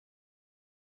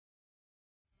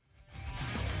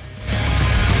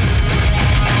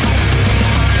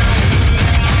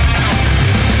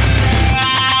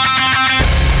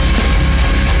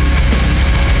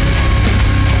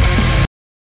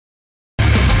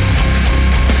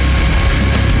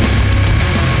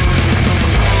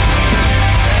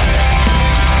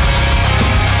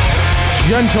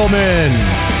gentlemen.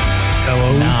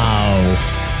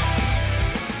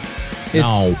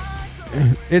 Hello.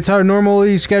 It's our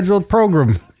normally scheduled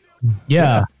program.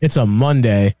 Yeah, it's a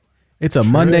Monday. It's a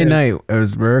Monday night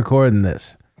as we're recording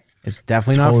this. It's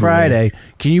definitely not Friday.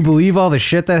 Can you believe all the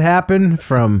shit that happened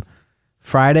from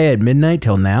Friday at midnight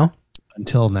till now?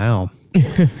 Until now.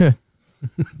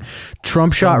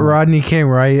 Trump shot Rodney King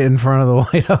right in front of the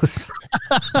White House.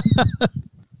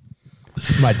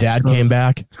 My dad came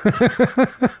back.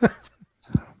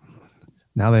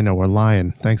 Now they know we're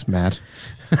lying. Thanks, Matt.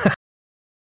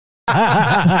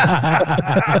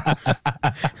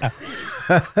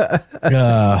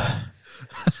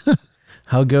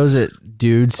 How goes it,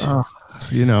 dudes?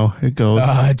 You know, it goes.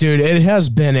 Dude, it has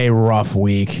been a rough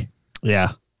week.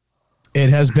 Yeah. It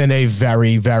has been a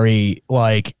very, very,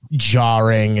 like,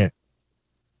 jarring,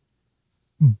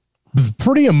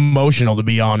 pretty emotional, to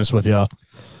be honest with you.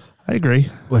 I agree.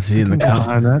 What's he in the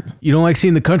Behind that? You don't like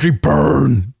seeing the country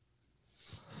burn?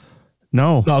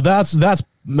 No. No,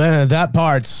 man, that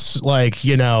part's like,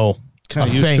 you know, Kinda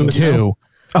a used thing to it too.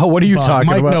 Oh, what are you talking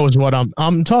Mike about? knows what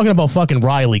I'm talking about. Fucking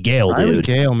Riley Gale, Riley dude.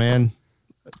 Gale, man.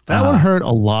 That one hurt a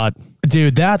lot.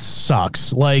 Dude, that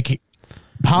sucks. Like,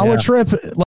 Power Trip.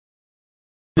 Like,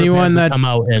 Anyone that come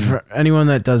out and for anyone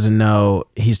that doesn't know,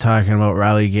 he's talking about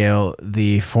Riley Gale,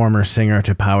 the former singer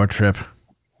to Power Trip.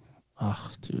 Oh,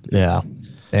 dude. yeah,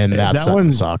 and that one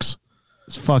sucks.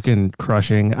 It's fucking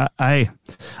crushing. I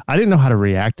didn't know how to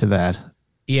react to that.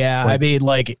 Yeah, I mean,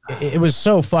 like, it was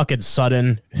so fucking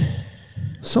sudden.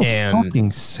 So And-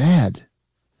 fucking sad.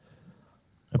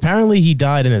 Apparently, he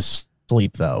died in his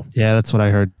sleep, though. Yeah, that's what I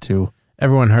heard too.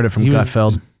 Everyone heard it from He was-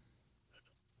 Gutfeld.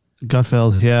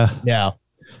 Gutfeld, yeah. Yeah.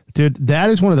 Dude,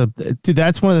 that's one of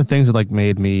the things that like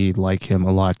made me like him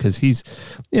a lot because he's,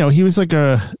 you know, he was like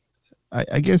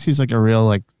I guess he's like a real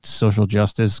like social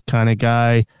justice kind of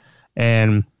guy,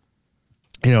 and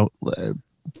you know,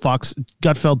 Fox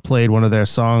Gutfeld played one of their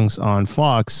songs on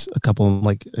Fox a couple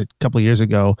of years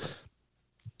ago,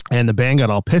 and the band got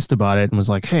all pissed about it and was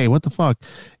like, "Hey, what the fuck?"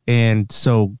 And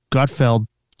so Gutfeld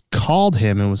called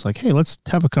him and was like, "Hey, let's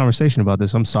have a conversation about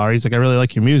this. I'm sorry." He's like, "I really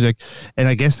like your music," and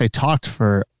I guess they talked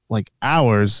for like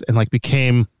hours and like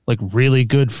became like really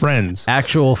good friends.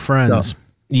 Actual friends. So-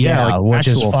 Yeah, like which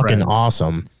is actual fucking friends.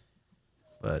 awesome.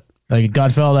 But Like,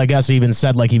 Gutfeld, I guess, even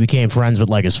said like he became friends with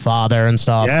like his father and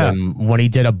stuff. Yeah. And when he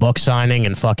did a book signing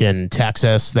in fucking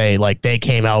Texas, they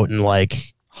came out and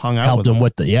like Hung out helped with him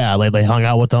with they hung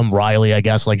out with him. Riley, I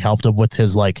guess, like helped him with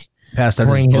his like passed out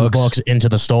bring his his books. books into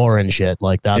the store and shit.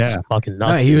 Like, that's Yeah. fucking No,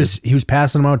 nuts. he dude. was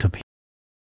passing them out to people.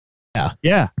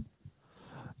 Yeah.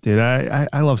 Dude,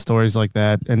 I love stories like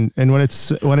that. And when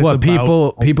it's What about,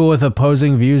 people with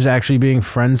opposing views actually being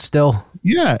friends still?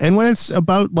 yeah, and when it's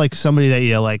about like somebody that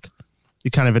you like you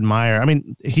kind of admire. I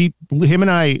mean, him and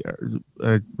I,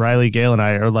 Riley Gale and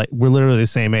I are like we're literally the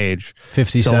same age.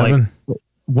 57. So, like,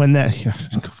 when that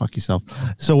go fuck yourself.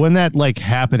 So when that like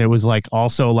happened, it was like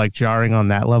also like jarring on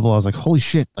that level. I was like, holy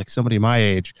shit, like somebody my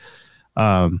age.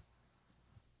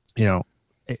 You know,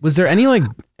 Was there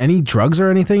any drugs or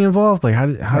anything involved? Like how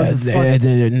did the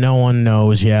fuck? No one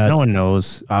knows yet. no one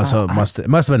knows. Also, it must have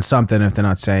been something if they're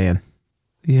not saying.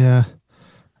 Yeah,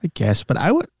 I guess, but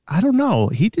I don't know.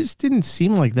 He just didn't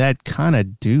seem like that kind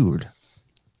of dude.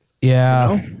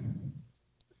 Yeah. You know?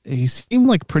 He seemed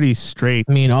like pretty straight.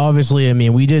 I mean, obviously,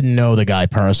 we didn't know the guy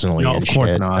personally. No, and of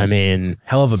course shit. not. I mean,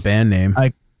 Hell of a band name.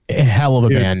 a hell of a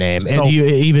Dude, band name. so- And you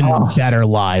even better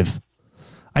live.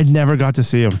 I never got to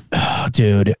see him. Oh,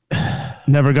 dude.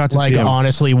 Never got to Like, see him.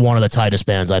 honestly, one of the tightest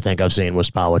bands I think I've seen was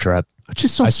Power Trip.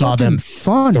 Just so I saw fucking them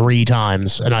fun. 3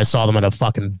 times, and I saw them at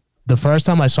the first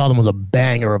time I saw them was a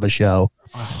banger of a show.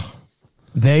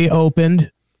 They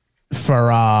opened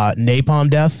for Napalm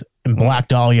Death and Black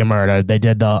Dahlia Murder. They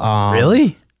did the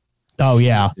Really? Oh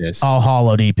yeah, Yes. All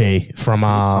Hollowed EP from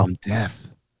Death.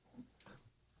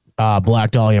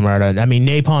 Black Dahlia Murder. I mean,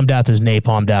 Napalm Death is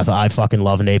Napalm Death. I fucking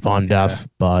love Napalm Death,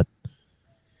 but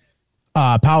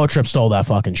Power Trip stole that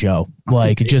fucking show.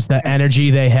 Like, just the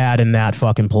energy they had in that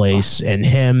fucking place, and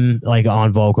him like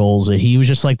on vocals. He was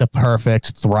just like the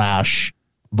perfect thrash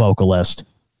vocalist.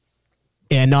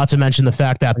 And not to mention the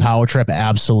fact that Power Trip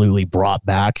absolutely brought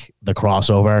back the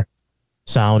crossover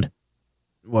sound.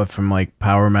 What, from like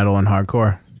power metal and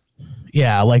hardcore?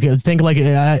 Yeah, like think like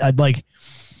I'd like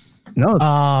No,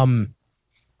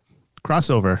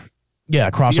 crossover. yeah,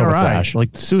 crossover DRI, thrash. like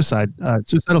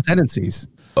suicidal tendencies.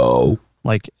 Oh.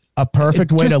 Like A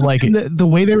perfect way to just like the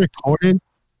way they recorded.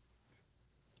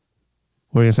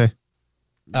 What are you gonna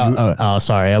say?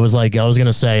 sorry. I was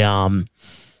gonna say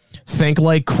think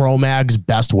like Cro-Mag's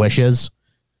Best Wishes.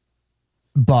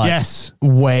 but Yes.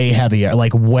 way heavier,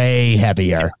 like way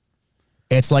heavier.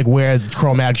 It's like where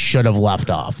Cro-Mags should have left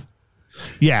off.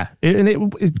 Yeah,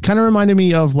 it kind of reminded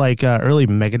me of like early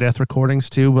Megadeth recordings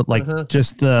too, but like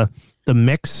just the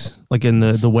mix, like in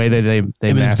the way that they It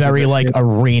was mastered very this like shit.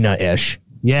 arena-ish.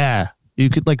 Yeah, you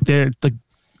could like the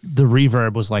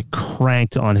reverb was like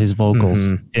cranked on his vocals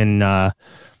in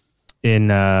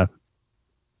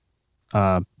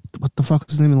what the fuck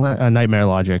was his name? Nightmare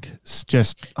Logic. It's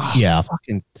just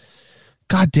fucking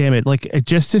god damn it! Like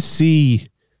just to see.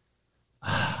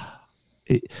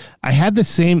 I had the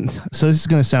same. So this is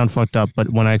gonna sound fucked up, but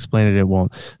when I explain it, it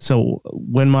won't. So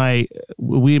when my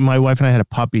wife and I had a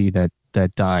puppy that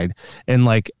died, and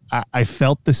like I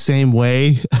felt the same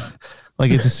way. Like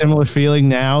it's a similar feeling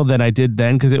now than I did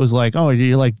then, because it was like, oh,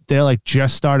 you're like they're like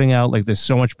just starting out, like there's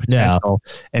so much potential,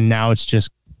 and now it's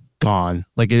just gone.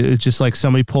 Like it's just like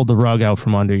somebody pulled the rug out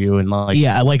from under you, and like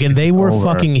and they were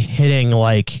fucking hitting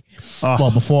like well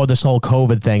before this whole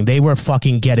COVID thing, they were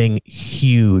fucking getting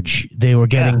huge. They were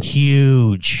getting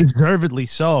huge, deservedly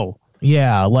so.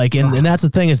 Yeah, like and that's the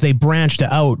thing is they branched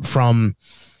out from,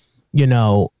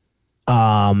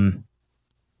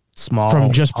 Small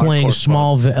from just playing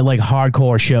small like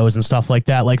hardcore shows and stuff like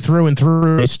that. Like through and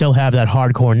through, they still have that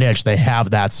hardcore niche. They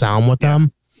have that sound with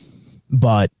them,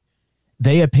 but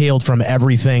they appealed from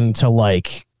everything to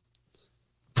like,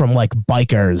 from like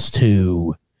bikers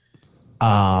to,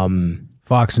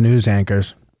 Fox News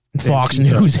anchors. Fox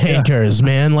News anchors,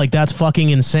 man. Like that's fucking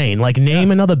insane. Like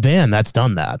name another band that's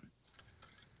done that.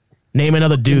 Name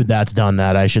another dude that's done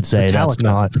that. I should say Metallica. that's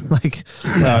not like.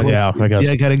 yeah, I guess.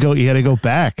 You gotta go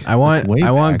back. I want back.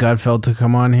 Gutfeld to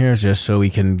come on here just so we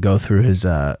can go through his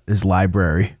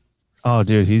library. Oh,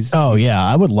 dude, he's. Oh yeah,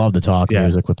 I would love to talk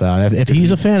music with that. If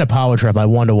he's a fan of Power Trip, I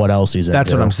wonder what else he's into.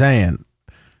 That's what I'm saying.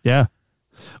 Yeah.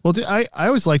 Well, I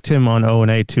always liked him on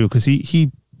O&A too, because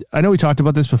he I know we talked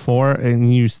about this before,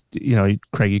 and you know,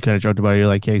 Craig, you kind of joked about it. You're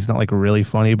like, yeah, he's not like really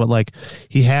funny, but like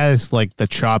he has like the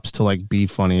chops to like be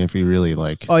funny if he really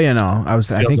like. Oh yeah, no, I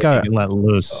think I can let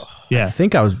loose. Yeah, I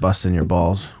think I was busting your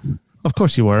balls. Of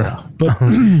course you were, but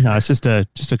no, it's just a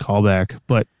callback.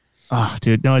 But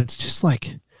dude, no, it's just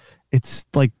like it's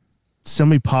like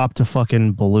somebody popped a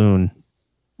fucking balloon,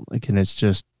 like, and it's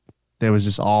just there was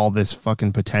just all this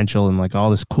fucking potential and like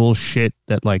all this cool shit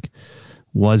that like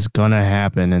was gonna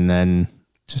happen, and then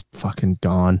just fucking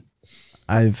gone.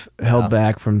 I've held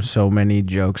back from so many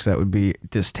jokes that would be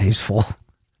distasteful.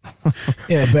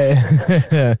 Yeah,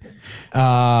 but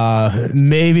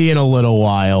maybe in a little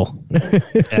while.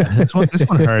 Yeah, this one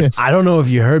hurts. I don't know if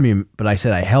you heard me, but I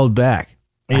said I held back.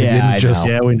 I didn't just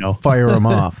we know. fire them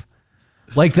off.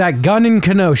 Like that gun in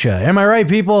Kenosha. Am I right,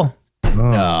 people?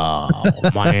 Oh,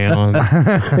 man.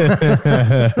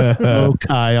 Oh,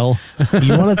 Kyle.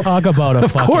 You want to talk about a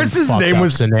fucking course his fucked name up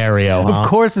was- scenario, huh? Of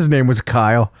course his name was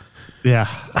Kyle. Yeah,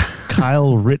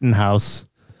 Kyle Rittenhouse.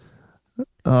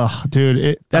 Oh,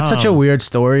 dude, That's such a weird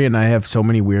story, and I have so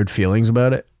many weird feelings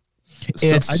about it.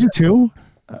 I do too.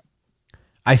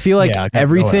 I feel like Yeah,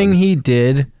 everything go ahead. he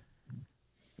did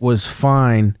was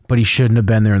fine, but he shouldn't have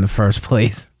been there in the first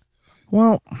place.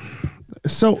 Well,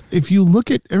 so if you look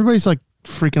at everybody's like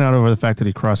freaking out over the fact that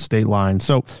he crossed state lines.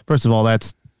 So first of all,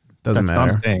 that's Doesn't not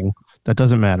matter. a thing. That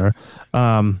doesn't matter.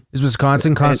 Is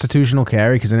Wisconsin constitutional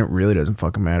carry? Because then it really doesn't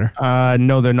fucking matter.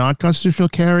 No, they're not constitutional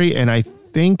carry, and I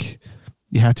think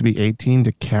you have to be 18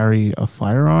 to carry a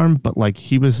firearm. But like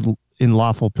he was in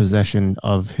lawful possession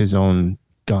of his own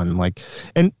gun. Like,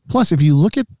 and plus, if you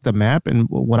look at the map and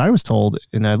what I was told,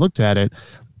 and I looked at it,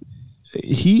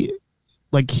 he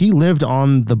lived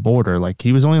on the border. Like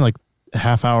he was only like a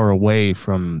half hour away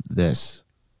from this.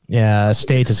 Yeah,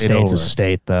 state's a state's a over.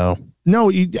 state, though.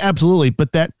 No, absolutely,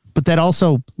 but that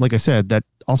also, like I said, that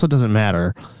also doesn't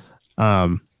matter,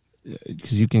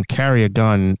 because you can carry a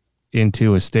gun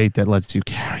into a state that lets you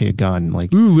carry a gun.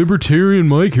 Like, Ooh, libertarian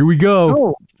Mike, here we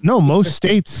go. no, most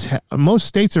states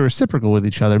are reciprocal with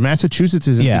each other. Massachusetts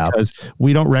isn't because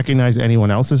we don't recognize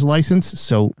anyone else's license,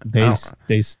 so they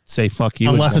say fuck you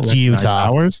Unless and it's don't recognize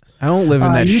Utah. ours. I don't live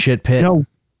in that shit pit. No,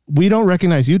 we don't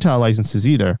recognize Utah licenses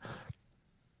either.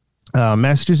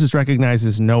 Massachusetts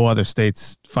recognizes no other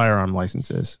state's firearm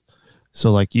licenses.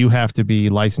 So like you have to be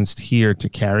licensed here to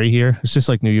carry here. It's just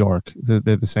like New York.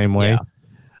 They're the same way.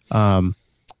 Yeah.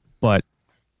 But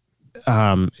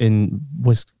in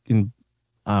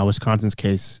Wisconsin's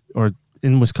case, or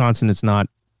in Wisconsin, it's not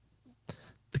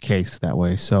the case that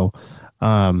way. So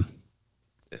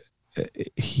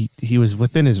he was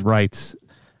within his rights,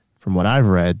 from what I've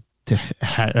read, to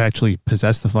actually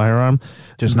possess the firearm.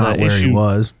 Just The not where he issue-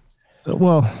 was.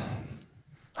 Well,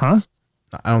 huh?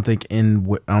 I don't think in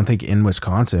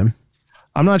Wisconsin.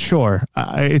 I'm not sure.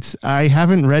 I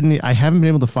haven't read any. I haven't been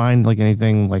able to find like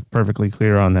anything like perfectly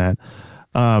clear on that.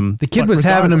 The kid was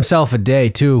having himself a day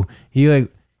too.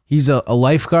 He's a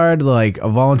lifeguard, like a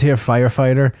volunteer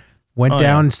firefighter. Went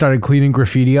down and started cleaning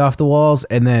graffiti off the walls,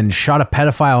 and then shot a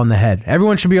pedophile in the head.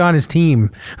 Everyone should be on his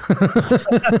team.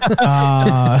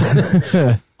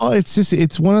 Oh,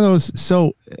 it's one of those.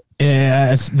 So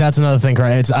yeah, that's another thing,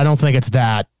 right? I don't think it's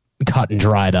that cut and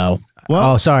dry though.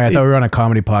 Well, sorry, I thought we were on a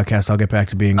comedy podcast. I'll get back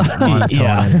to being monotone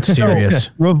and serious.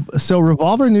 So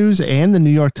Revolver News and the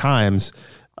New York Times,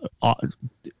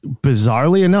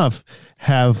 bizarrely enough,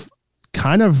 have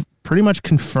kind of pretty much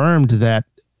confirmed that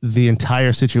the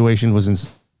entire situation was in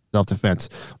self-defense.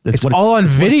 It's all on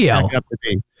video.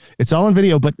 It's all on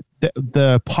video, but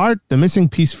the missing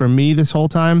piece for me this whole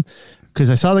time, because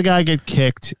I saw the guy get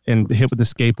kicked and hit with the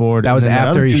skateboard. That was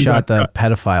after he shot the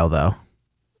pedophile, though.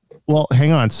 Well,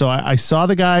 hang on. So I saw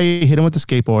the guy hit him with the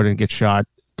skateboard and get shot,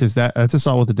 because that's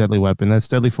assault with a deadly weapon. That's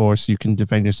deadly force. You can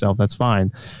defend yourself. That's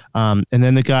fine. And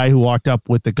then the guy who walked up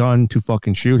with the gun to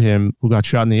fucking shoot him, who got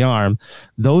shot in the arm,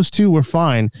 those two were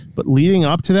fine. But leading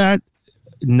up to that,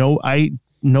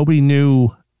 nobody knew.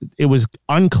 It was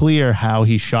unclear how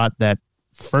he shot that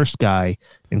first guy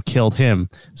and killed him.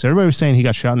 So everybody was saying he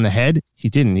got shot in the head. He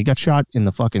didn't. He got shot in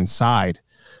the fucking side.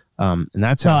 And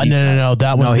that's how. No.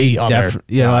 That was the other.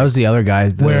 That was the other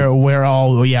guy. Where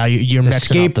all? Yeah, you're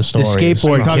mixing up the stories. The skateboard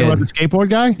so you're talking kid. about the skateboard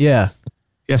guy? Yeah.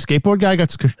 Yeah, skateboard guy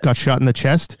got shot in the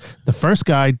chest. The first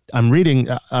guy, I'm reading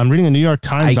a New York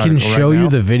Times. I can show you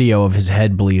the video of his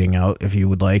head bleeding out if you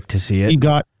would like to see it. He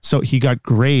got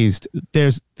grazed.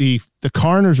 There's the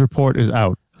coroner's report is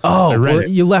out. Oh, well,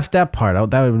 you left that part out.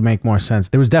 That would make more sense.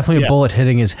 There was definitely a bullet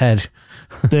hitting his head.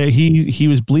 He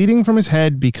was bleeding from his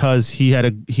head because he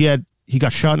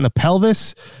got shot in the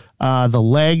pelvis, the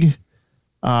leg,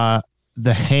 the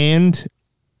hand,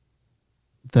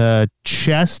 the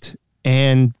chest,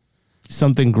 and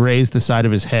something grazed the side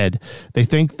of his head. They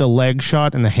think the leg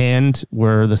shot and the hand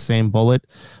were the same bullet.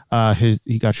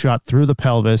 He got shot through the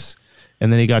pelvis,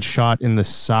 and then he got shot in the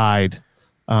side,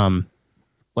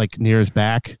 like near his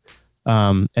back,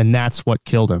 and that's what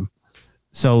killed him.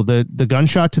 So the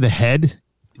gunshot to the head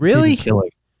really didn't kill him.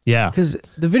 Yeah, because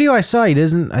the video I saw, he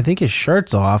doesn't. I think his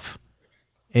shirt's off,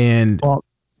 and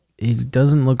he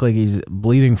doesn't look like he's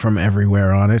bleeding from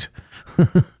everywhere on it.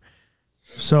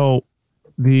 So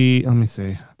let me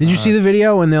see. Did you see the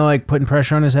video when they're like putting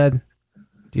pressure on his head?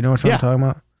 Do you know what I'm talking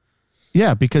about?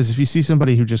 Yeah, because if you see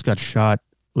somebody who just got shot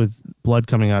with blood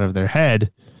coming out of their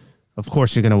head, of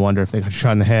course you're going to wonder if they got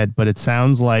shot in the head. But it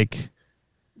sounds like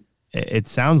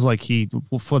he,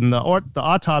 from the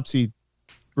autopsy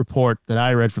report that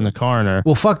I read from the coroner.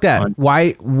 Well, fuck that.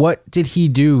 Why? What did he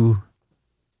do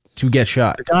to get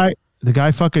shot? The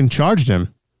guy fucking charged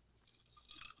him.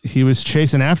 He was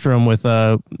chasing after him with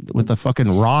a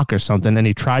fucking rock or something, and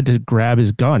he tried to grab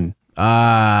his gun.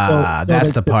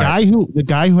 That's the part. The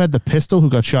guy who had the pistol, who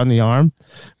got shot in the arm,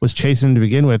 was chasing him to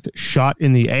begin with, shot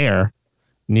in the air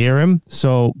near him.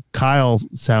 So Kyle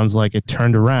sounds like it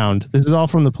turned around. This is all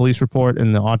from the police report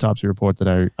and the autopsy report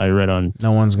that I read on.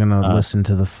 No one's gonna listen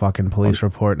to the fucking police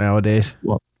report nowadays.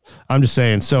 Well, I'm just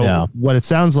saying. So what it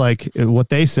sounds like, what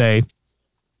they say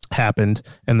happened,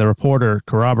 and the reporter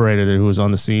corroborated it, who was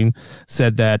on the scene,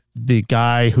 said that the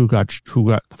guy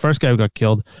the first guy who got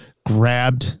killed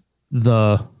grabbed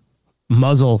the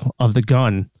muzzle of the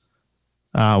gun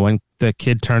when the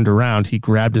kid turned around. He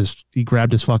grabbed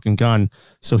his fucking gun,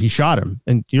 so he shot him.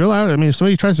 And you're allowed. I mean, if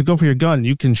somebody tries to go for your gun,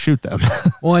 you can shoot them.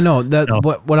 Well, I know that.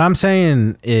 What I'm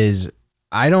saying is,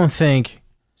 I don't think.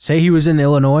 Say he was in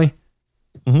Illinois,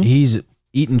 he's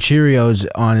eating Cheerios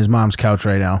on his mom's couch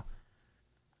right now.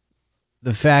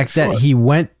 The fact that he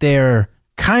went there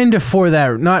kind of for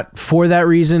that, not for that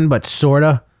reason, but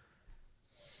sorta.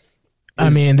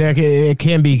 I mean, it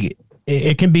can be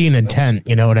an intent.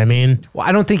 You know what I mean? Well,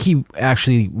 I don't think he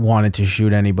actually wanted to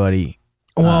shoot anybody.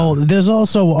 Well, there's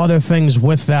also other things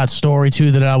with that story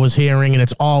too that I was hearing, and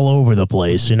it's all over the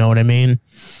place. You know what I mean?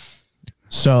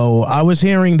 So I was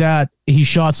hearing that he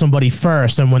shot somebody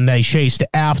first, and when they chased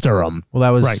after him, well, that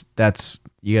was right. That's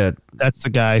the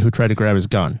guy who tried to grab his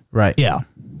gun. Right. Yeah.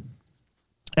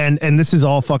 And this is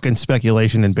all fucking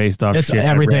speculation and based off shit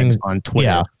everything's on Twitter.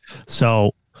 Yeah.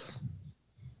 So,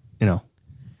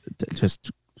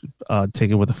 just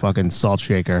take it with a fucking salt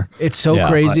shaker. It's so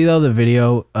crazy though. The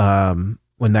video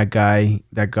when that guy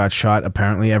that got shot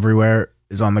apparently everywhere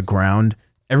is on the ground.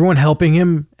 Everyone helping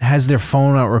him has their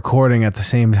phone out recording at the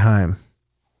same time.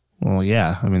 Well,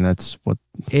 yeah. I mean, that's what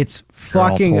it's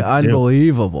fucking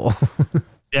unbelievable.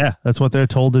 Yeah, that's what they're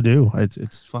told to do.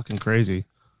 It's fucking crazy.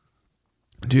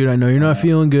 Dude, I know you're not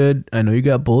feeling good. I know you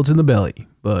got bullets in the belly,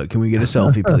 but can we get a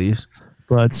selfie, please?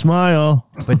 But smile.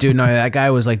 But dude, no, that guy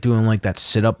was like doing like that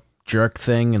sit up jerk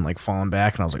thing and like falling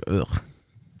back, and I was like, ugh.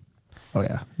 Oh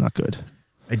yeah, not good.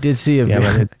 I did see a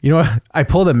video. You know what? I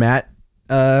pulled a Matt.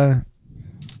 I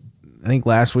think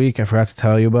last week. I forgot to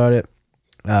tell you about it.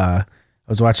 I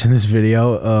was watching this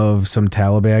video of some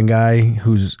Taliban guy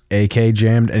whose AK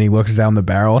jammed, and he looks down the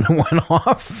barrel and it went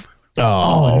off.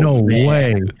 Oh no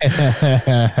way!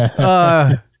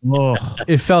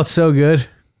 It felt so good.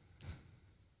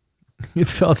 It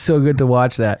felt so good to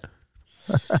watch that.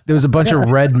 There was a bunch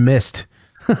of red mist.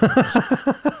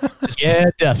 Yeah,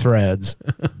 death threads.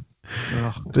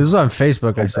 This was on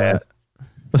Facebook. I saw it.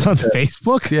 Was on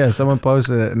Facebook? Yeah, someone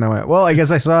posted it, and I went, "Well, I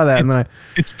guess I saw that." And then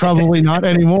it's probably not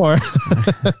anymore.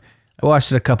 I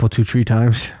watched it a couple, 2-3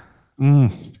 times.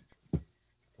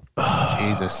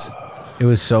 Jesus, it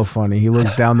was so funny. He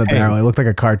looks down the barrel. He looked like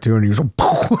a cartoon. He was.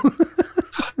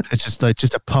 It's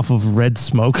just a puff of red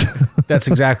smoke. That's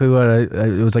exactly what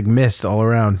it was like. Mist all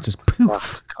around. Just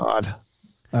poof. Oh, God,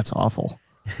 that's awful.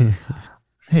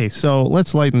 Hey, so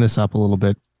let's lighten this up a little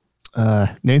bit.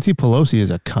 Nancy Pelosi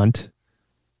is a cunt.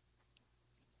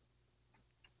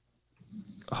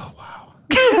 Oh, wow.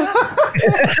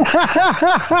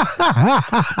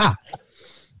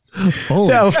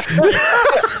 Holy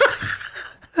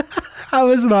I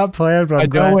was not playing, but I'm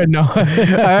not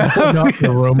in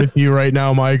the room with you right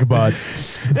now, Mike, but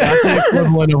that's the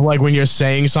equivalent of like when you're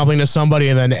saying something to somebody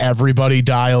and then everybody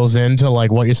dials into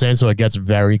like what you're saying, so it gets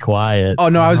very quiet. Oh,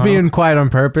 no, I was being quiet on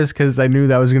purpose because I knew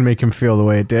that was going to make him feel the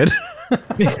way it did.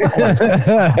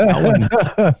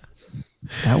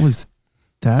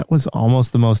 That was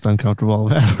almost the most uncomfortable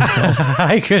I've ever felt.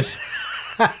 I could.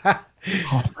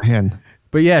 Oh, man.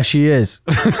 But yeah, she is.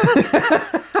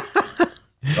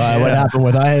 What happened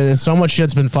with so much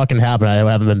shit's been fucking happening. I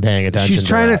haven't been paying attention. She's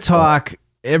trying to talk.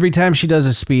 Every time she does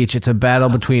a speech, it's a battle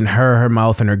between her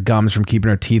mouth, and her gums from keeping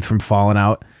her teeth from falling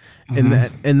out.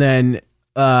 Mm-hmm. And then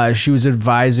she was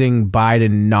advising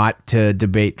Biden not to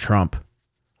debate Trump.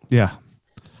 Yeah.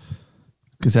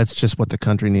 Because that's just what the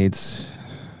country needs.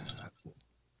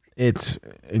 It's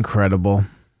incredible.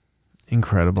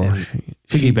 Incredible.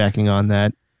 Piggybacking on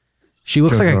that. She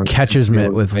looks like a catcher's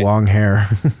mitt with long hair.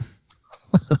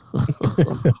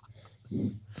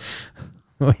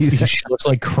 She looks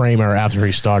like Kramer after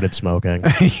he started smoking.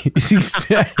 She's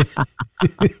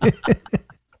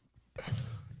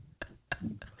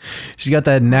got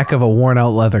that neck of a worn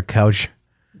out leather couch.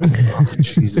 Oh,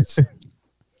 Jesus.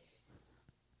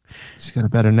 She's got a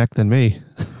better neck than me.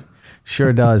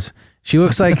 Sure does. She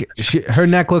looks like her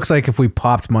neck looks like if we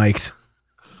popped mics.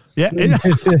 Yeah.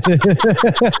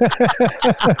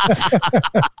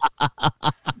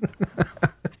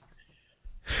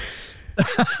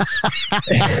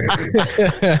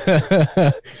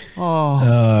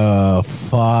 Oh,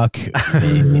 fuck.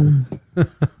 You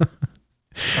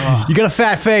got a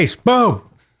fat face. Boom.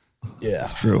 Yeah.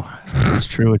 It's true. It's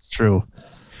true. It's true.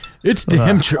 It's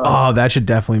damn true. Oh, that should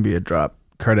definitely be a drop.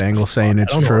 Kurt Angle saying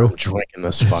it's true. I'm drinking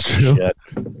this fucking shit.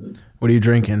 What are you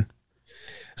drinking?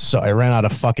 So I ran out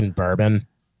of fucking bourbon,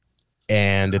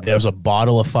 and there was a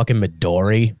bottle of fucking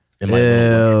Midori in my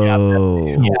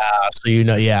room.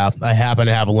 Yeah, so I happen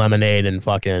to have lemonade and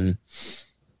fucking.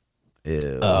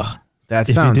 Ew. That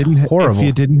sounds horrible. If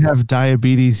you didn't have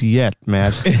diabetes yet,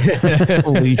 Matt.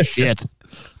 Holy shit.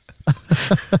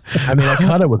 I mean, I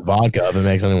cut it with vodka if it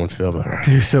makes anyone feel better.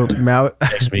 Dude, so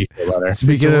makes me feel better.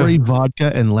 Midori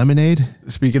vodka and lemonade.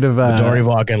 Speaking of Midori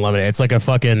vodka and lemonade, it's like a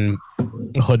fucking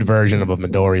hood version of a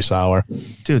Midori sour.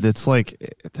 Dude, that's like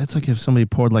if somebody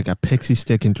poured like a pixie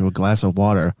stick into a glass of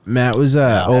water. Matt was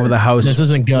over the house. This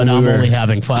isn't good. I'm only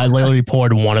having 5. I literally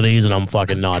poured one of these, and I'm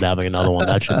fucking not having another one.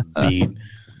 That should beat.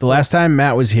 The last time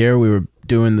Matt was here, we were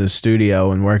doing the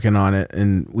studio and working on it,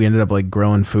 and we ended up like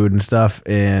grilling food and stuff,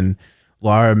 and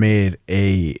Laura made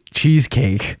a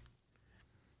cheesecake.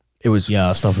 It was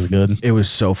stuff was good. It was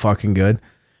so fucking good.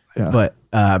 Yeah. But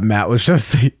Matt was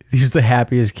he's the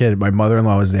happiest kid. My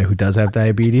mother-in-law was there, who does have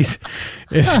diabetes,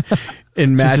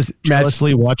 and Matt's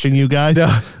jealously watching you guys.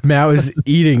 No, Matt was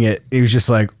eating it. He was just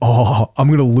like, "Oh, I'm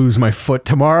gonna lose my foot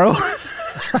tomorrow."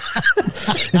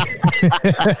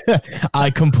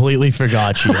 I completely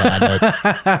forgot she had it.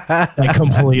 I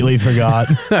completely forgot.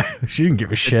 She didn't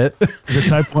give a shit. The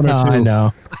type 1 or 2. I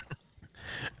know.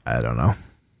 I don't know.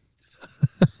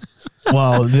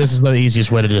 Well, this is the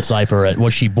easiest way to decipher it.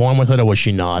 Was she born with it or was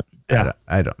she not? Yeah,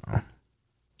 I don't know.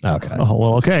 Okay. Oh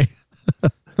well, okay.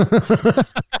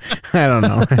 I don't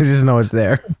know. I just know it's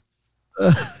there.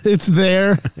 It's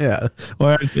there. Yeah.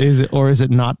 Or is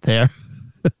it not there?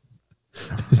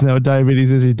 Isn't that what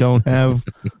diabetes is? You don't have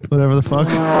whatever the fuck.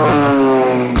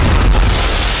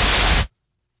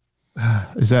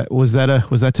 Was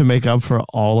that to make up for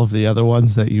all of the other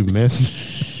ones that you missed?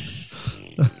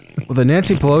 Well, the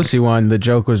Nancy Pelosi one, the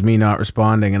joke was me not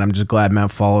responding, and I'm just glad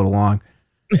Matt followed along.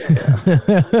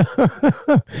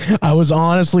 I was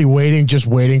honestly waiting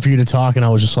for you to talk, and I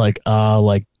was just like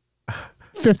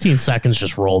 15 seconds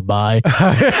just rolled by.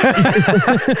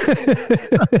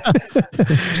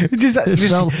 just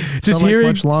hearing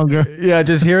much longer. Yeah,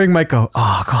 just hearing Mike go,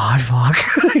 "Oh God, fuck!"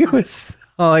 It was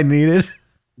all I needed.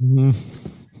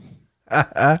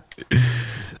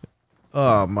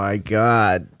 Oh my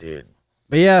God, dude.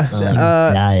 But yeah,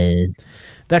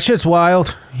 that shit's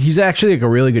wild. He's actually like a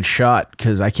really good shot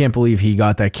because I can't believe he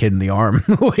got that kid in the arm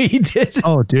the way he did.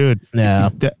 Oh, dude. Yeah.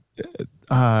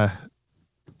 That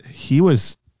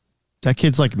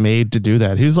kid's like made to do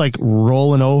that. He's like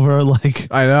rolling over like.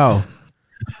 I know.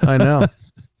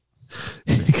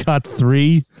 He got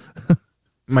 3.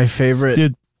 My favorite.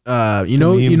 Dude,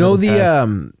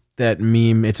 that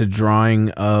meme, it's a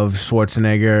drawing of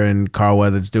Schwarzenegger and Carl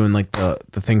Weathers doing like the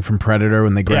thing from Predator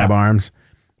when they grab arms,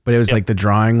 but it was like the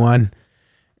drawing one,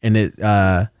 and it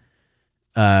the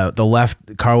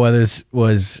left, Carl Weathers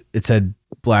it said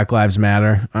Black Lives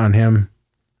Matter on him,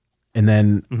 and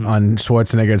then on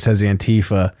Schwarzenegger it says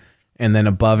Antifa, and then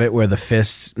above it where the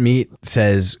fists meet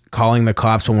says calling the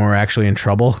cops when we're actually in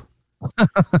trouble.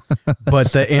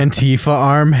 But the Antifa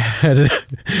arm had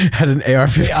an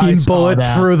AR-15 bullet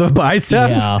through the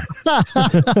bicep. Yeah.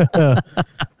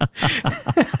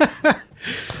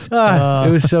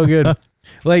 It was so good.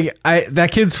 Like that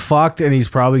kid's fucked, and he's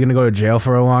probably gonna go to jail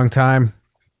for a long time.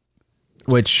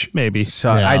 Which maybe.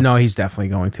 So I know he's definitely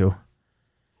going to.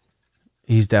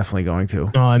 He's definitely going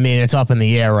to. No, I mean it's up in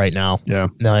the air right now. Yeah.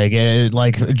 Like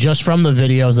just from the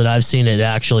videos that I've seen, it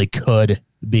actually could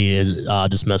be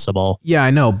dismissible. Yeah,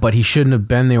 I know, but he shouldn't have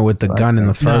been there with the gun in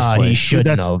the first place. He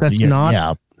shouldn't have.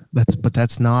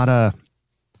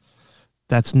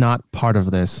 That's not part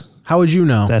of this. How would you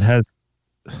know?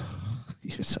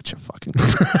 You're such a fucking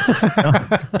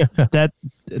that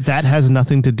has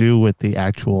nothing to do with the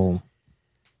actual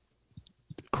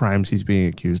crimes he's being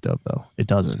accused of, though. It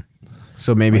doesn't.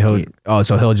 So maybe he'll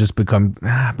just become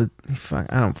but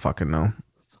I don't fucking know.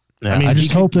 Yeah, I mean, I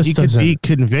just hope this doesn't. He could be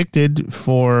convicted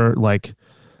for like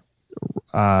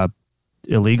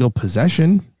illegal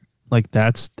possession. Like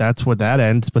that's what that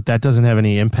ends, but that doesn't have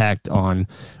any impact on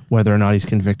whether or not he's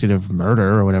convicted of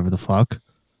murder or whatever the fuck.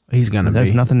 He's gonna be. That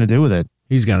has nothing to do with it.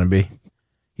 He's gonna be.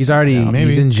 He's already.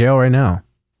 He's in jail right now.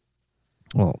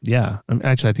 Well, yeah.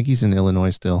 Actually, I think he's in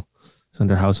Illinois still. He's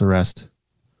under house arrest.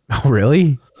 Oh,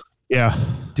 really? Yeah.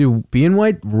 Dude, being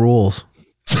white rules.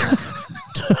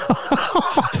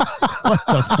 What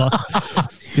the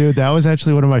fuck? Dude, that was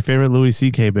actually one of my favorite Louis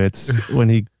C.K. bits when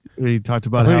he talked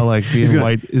about how like being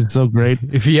white is so great.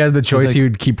 If he had the choice, he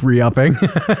would keep re-upping.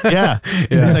 Yeah.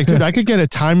 He's like, dude, I could get a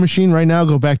time machine right now,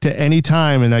 go back to any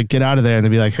time, and I'd get out of there and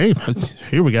they'd be like, hey,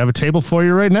 here we have a table for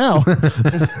you right now.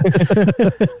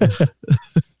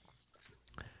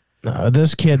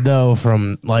 This kid, though,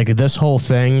 from like this whole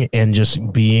thing and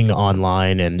just being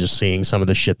online and just seeing some of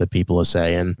the shit that people are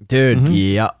saying. Dude,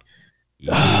 yep.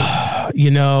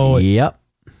 Yep.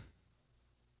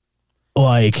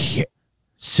 Like, I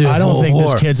don't think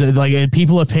this kid's like,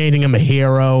 people are painting him a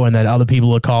hero and then other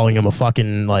people are calling him a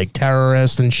fucking like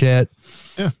terrorist and shit.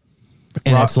 Yeah.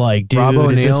 And it's like,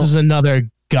 dude, this is another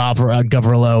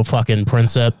Gavrilo fucking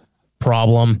Princip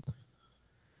problem.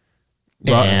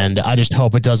 And I just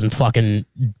hope it doesn't fucking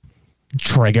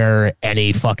trigger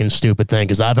any fucking stupid thing,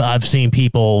 because I've seen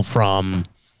people from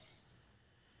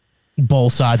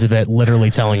both sides of it literally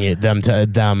telling them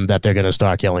that they're going to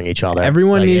start killing each other.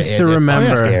 Everyone needs to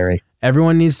remember.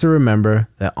 Everyone needs to remember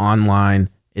that online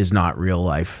is not real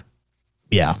life.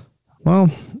 Yeah. Well,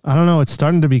 I don't know. It's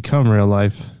starting to become real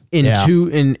life.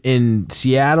 In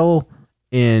Seattle,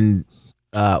 in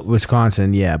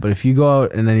Wisconsin, yeah. But if you go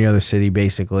out in any other city,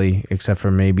 basically, except for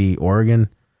maybe Oregon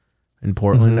and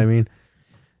Portland, I mean,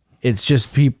 it's just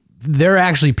they're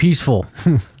actually peaceful.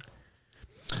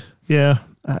 Yeah.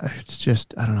 It's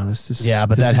just, I don't know. This is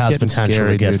but that has potential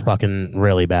to get fucking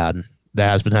really bad. That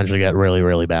has potential to get really,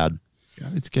 really bad.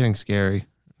 God, it's getting scary.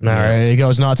 All right, it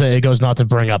goes not to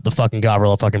bring up the fucking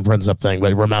Gavrilo fucking Princip thing,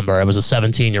 but remember, it was a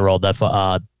 17-year-old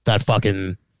that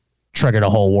fucking triggered a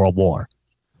whole world war.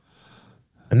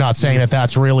 I'm not saying that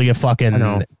that's really a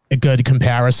good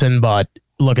comparison, but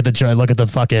look at the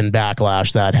fucking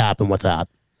backlash that happened with that.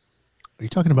 Are you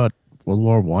talking about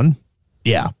World War I?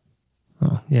 Yeah.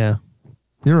 Oh, yeah.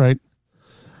 You're right.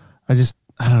 I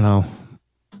don't know.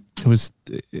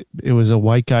 It was a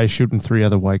white guy shooting 3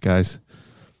 other white guys.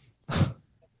 Oh,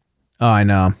 I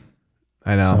know.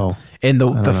 So, and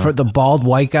the bald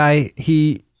white guy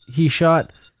he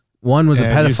shot, one was a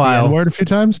pedophile. Used the N-word a few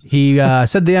times. He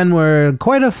said the N-word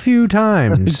quite a few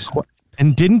times.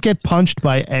 And didn't get punched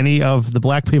by any of the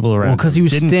black people around. Well, because he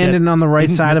was standing on the right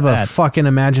side of a fucking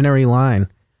imaginary line.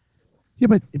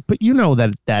 Yeah, but you know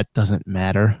that doesn't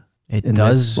matter. It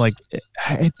does.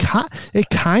 It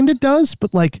kind of does,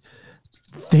 but like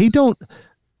they don't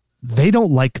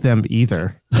like them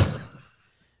either.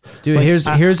 Dude,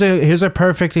 like, here's a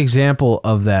perfect example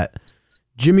of that.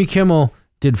 Jimmy Kimmel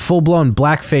did full blown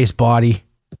blackface body,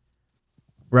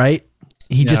 right?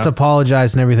 He just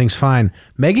apologized and everything's fine.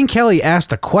 Megyn Kelly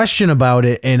asked a question about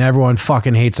it and everyone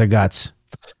fucking hates her guts.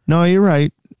 No, you're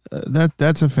right.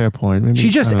 That's a fair point. Maybe, she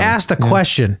just asked a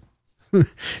question.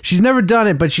 She's never done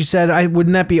it, but she said,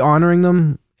 wouldn't that be honoring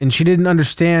them? And she didn't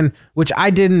understand, which I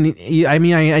didn't. I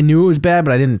mean, I knew it was bad,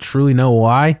 but I didn't truly know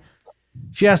why.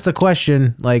 She asked the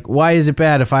question, like, why is it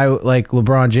bad if I like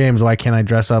LeBron James? Why can't I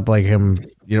dress up like him?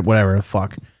 You know, whatever the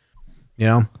fuck. You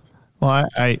know? Well,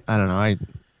 I don't know.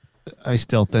 I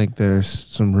still think there's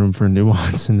some room for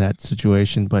nuance in that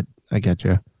situation, but I get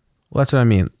you. Well, that's what I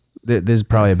mean. There's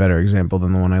probably a better example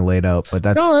than the one I laid out, but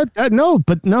that's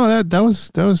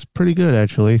that was pretty good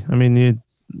actually. I mean,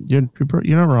 you're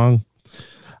not wrong.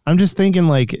 I'm just thinking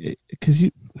like because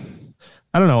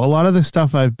I don't know. A lot of the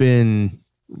stuff I've been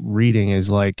reading is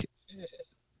like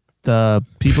the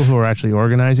people who are actually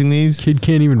organizing these kid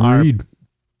can't even read.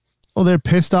 Well, they're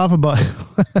pissed off about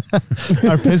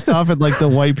are pissed off at like the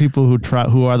white people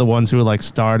who are the ones who are like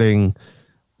starting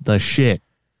the shit,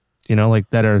 you know, like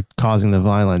that are causing the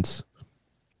violence.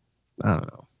 I don't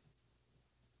know.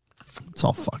 It's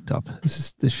all fucked up.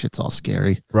 This shit's all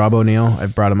scary. Rob O'Neill,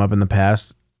 I've brought him up in the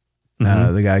past.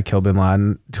 Mm-hmm. The guy who killed Bin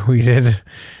Laden tweeted,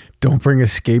 "Don't bring a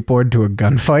skateboard to a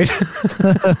gunfight."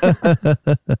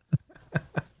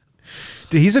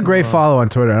 Dude, he's a great follow on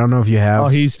Twitter. I don't know if you have. Oh,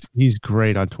 he's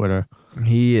great on Twitter.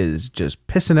 He is just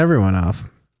pissing everyone off.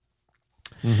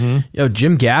 Mm-hmm. Yo,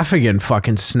 Jim Gaffigan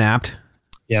fucking snapped.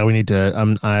 Yeah, we need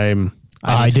to.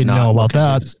 I didn't know about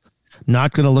that.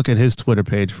 Not going to look at his Twitter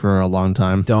page for a long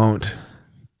time. Don't.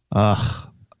 What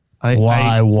happened?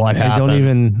 I don't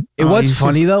even. It was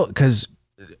funny though, because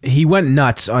he went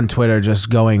nuts on Twitter, just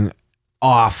going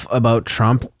off about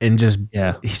Trump, and just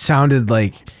he sounded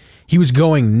like he was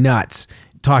going nuts,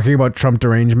 talking about Trump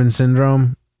derangement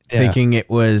syndrome, thinking it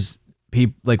was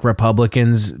like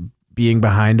Republicans being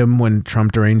behind him when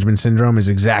Trump derangement syndrome is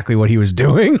exactly what he was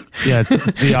doing. Yeah,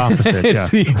 it's the opposite.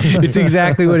 It's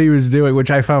exactly what he was doing,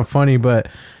 which I found funny, but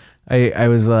I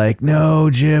was like, no,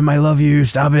 Jim, I love you.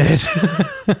 Stop it.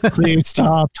 Please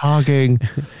stop talking.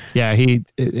 Yeah,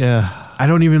 I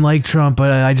don't even like Trump,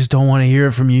 but I just don't want to hear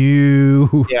it from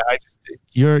you.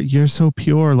 Yeah, you're so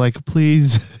pure. Like,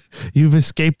 please, you've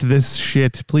escaped this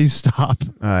shit. Please stop.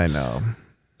 I know.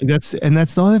 That's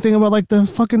the other thing about like the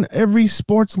fucking every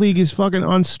sports league is fucking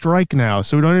on strike now,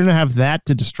 so we don't even have that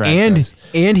to distract us.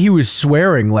 And he was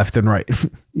swearing left and right.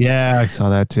 Yeah, I saw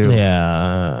that too.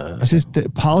 Yeah, it's just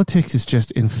politics is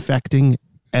just infecting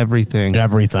everything.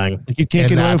 Like, you can't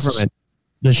get away from it.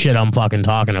 The shit I'm fucking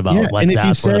talking about. Yeah, like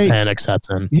that's where the panic sets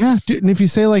in. Yeah, dude, and if you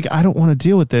say like I don't want to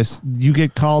deal with this, you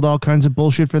get called all kinds of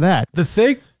bullshit for that. The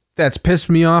thing that's pissed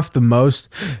me off the most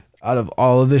out of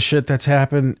all of this shit that's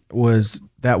happened was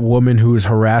that woman who was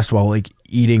harassed while like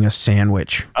eating a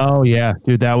sandwich. Oh yeah,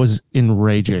 dude, that was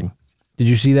enraging. Did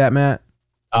you see that, Matt?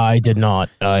 I did not.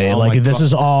 This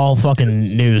is all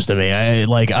fucking news to me.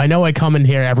 I know I come in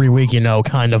here every week,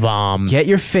 kind of get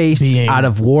your face out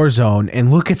of Warzone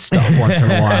and look at stuff once in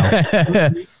a while.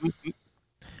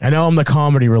 I know I'm the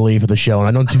comedy relief of the show, and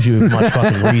I don't do much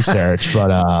fucking research, but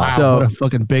wow, so what a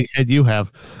fucking big head you have.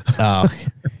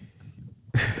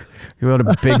 What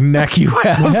a big neck you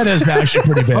have. My head is actually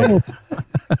pretty big,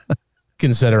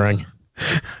 considering.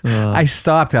 I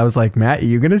stopped. I was like, Matt, are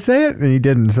you going to say it? And he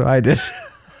didn't, so I did.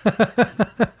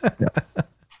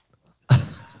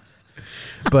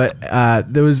 But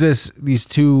there was these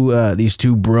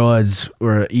two broads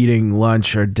were eating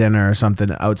lunch or dinner or something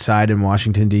outside in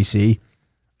Washington, D.C.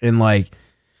 And like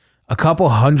a couple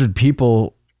hundred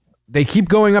people, they keep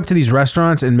going up to these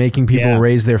restaurants and making people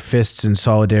raise their fists in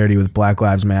solidarity with Black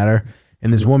Lives Matter.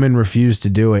 And this woman refused to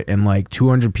do it. And like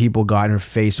 200 people got in her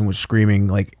face and was screaming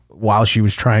like while she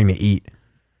was trying to eat.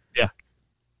 Yeah.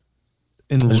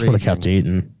 I just would have kept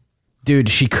eating. Dude,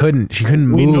 she couldn't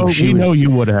move. We know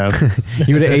you would have.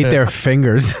 You would have ate their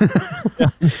fingers.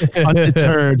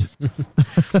 Undeterred.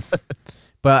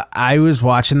 But I was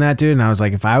watching that, dude, and I was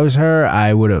like, if I was her,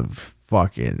 I would have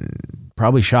fucking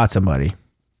probably shot somebody.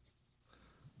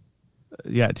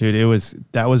 yeah, dude,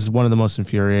 that was one of the most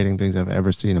infuriating things I've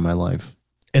ever seen in my life.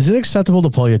 Is it acceptable to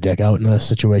pull your dick out in a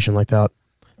situation like that?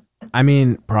 I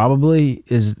mean, probably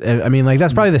is. I mean, like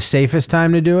that's probably the safest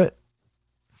time to do it.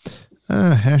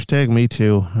 Hashtag me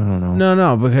too. I don't know.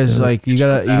 No, because like you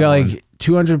got like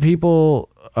 200 people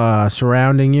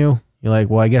surrounding you. You're like,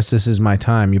 well, I guess this is my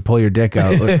time. You pull your dick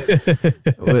out. Are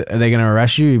they gonna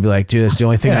arrest you? You'd be like, dude, that's the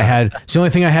only thing I had. It's the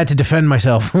only thing I had to defend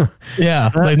myself.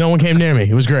 Yeah, like no one came near me.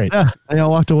 It was great. Yeah, they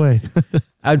all walked away.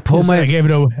 I'd pull my. I gave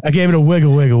it a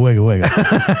wiggle. They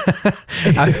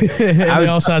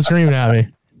all started screaming at me.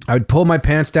 I would pull my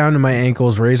pants down to my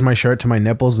ankles, raise my shirt to my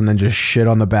nipples, and then just shit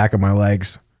on the back of my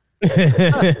legs.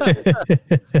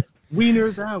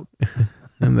 Wieners out.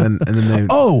 And then they.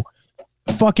 Oh,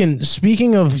 fucking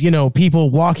speaking of,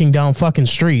 people walking down fucking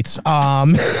streets.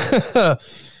 I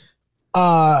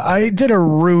did a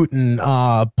route in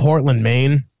Portland,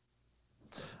 Maine.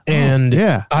 And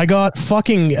yeah, I got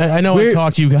fucking. I know I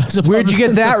talked to you guys about. Where'd you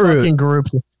get that route? Group.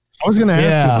 I was gonna ask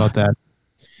you about that,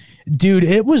 dude.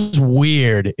 It was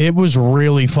weird. It was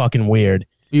really fucking weird.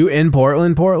 You in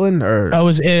Portland, or I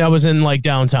was in like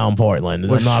downtown Portland.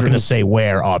 I'm not gonna say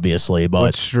where, obviously, but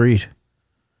what street?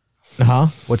 Huh?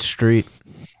 What street?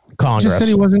 Congress. You just said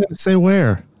he wasn't gonna say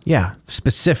where. Yeah,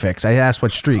 specifics. I asked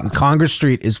what street. And Congress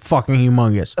Street is fucking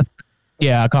humongous.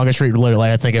 Yeah, Congress Street,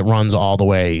 literally, I think it runs all the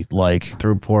way, like,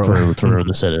 through Portland. Through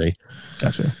the city.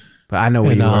 Gotcha. But I know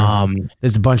where you are.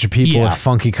 There's a bunch of people with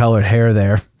funky colored hair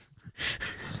there.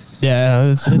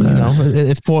 Yeah,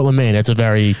 it's Portland, Maine. It's a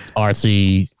very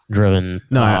artsy-driven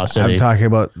city. I'm talking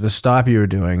about the stop you were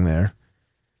doing there.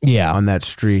 Yeah, on that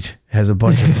street has a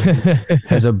bunch of dudes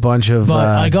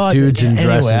in dresses.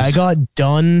 Anyway, I got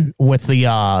done with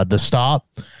the stop.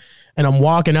 And I'm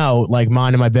walking out, like,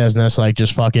 minding my business, like,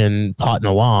 just fucking potting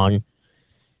along.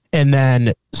 And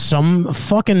then some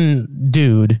fucking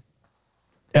dude,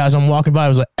 as I'm walking by,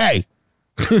 was like, hey,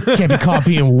 can't be caught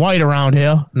being white around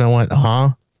here. And I went,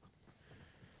 huh?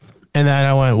 And then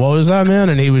I went, what was that, man?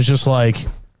 And he was just like,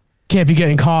 can't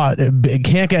get caught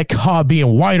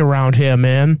being white around here,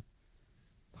 man.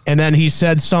 And then he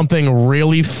said something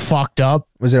really fucked up.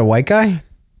 Was it a white guy?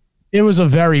 It was a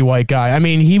very white guy. I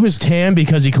mean, he was tan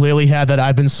because he clearly had that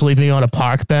I've been sleeping on a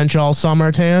park bench all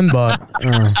summer tan, but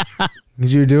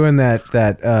because you're doing that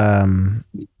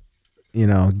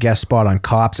guest spot on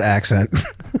Cops accent.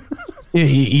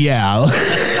 Yeah.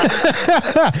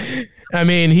 I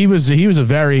mean, he was a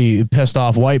very pissed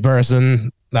off white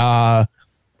person.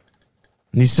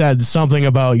 He said something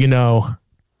about,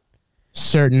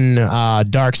 certain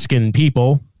dark-skinned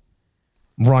people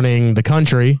running the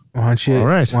country. Why don't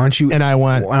you? And I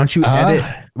went, why don't you edit?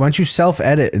 Why don't you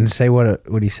self-edit and say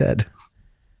what he said?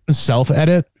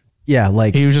 Self-edit? Yeah,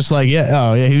 like he was just like,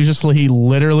 he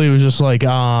literally was just like,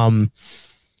 fucking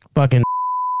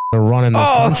running this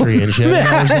country and shit. And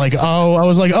I was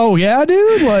like, oh yeah,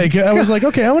 dude. Like, I was like,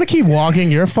 okay, I'm gonna keep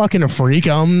walking. You're fucking a freak.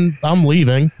 I'm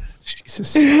leaving.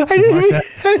 Jesus. I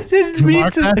didn't mean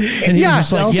to. And he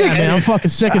was just like, yeah, man, I'm fucking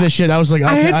sick of this shit. I was like,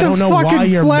 okay, I don't know why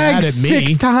you're mad at me.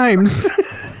 6 times.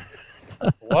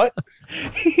 What?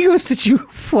 He goes, did you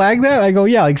flag that? I go,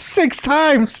 yeah, like 6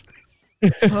 times. I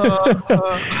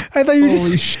thought you were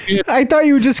just. Shit. I thought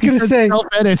you were just gonna say.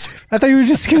 I thought you were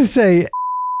just gonna say.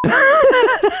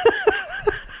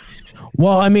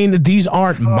 Well, I mean, these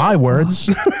aren't my words.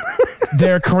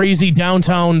 They're crazy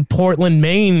downtown Portland,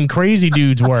 Maine crazy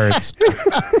dude's words.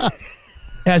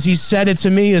 As he said it to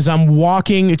me as I'm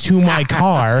walking to my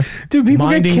car. Dude, people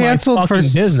get canceled for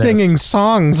singing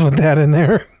songs with that in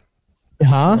there.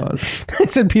 Huh? I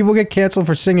said people get canceled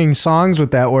for singing songs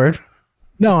with that word.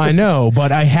 No, I know,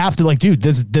 but I have to, like, dude,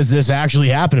 this actually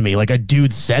happened to me. Like, a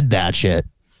dude said that shit.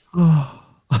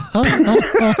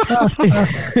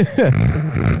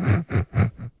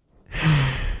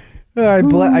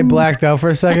 I blacked out for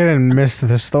a second and missed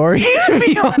the story, to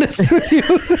be honest with you.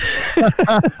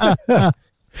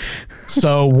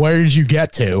 So where did you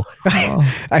get to?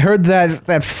 I heard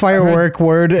that firework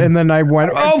word, and then I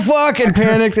went, oh fuck, and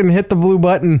panicked and hit the blue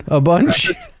button a bunch.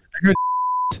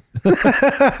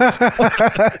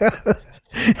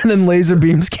 And then laser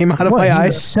beams came out of my eyes. I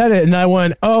said it, and I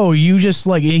went, oh, you just,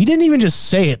 like, he didn't even just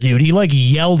say it, dude. He, like,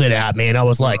 yelled it at me, and I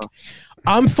was like,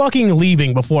 I'm fucking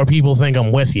leaving before people think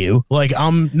I'm with you. Like,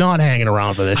 I'm not hanging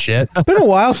around for this shit. It's been a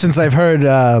while since I've heard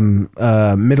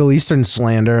Middle Eastern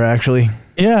slander, actually.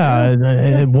 Yeah,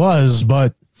 it was,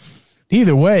 but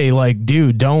either way, like,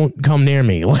 dude, don't come near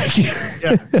me. Like,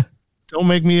 don't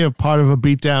make me a part of a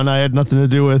beatdown I had nothing to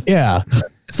do with. Yeah.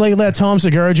 It's like that Tom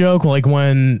Segura joke, like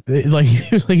when, like,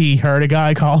 he heard a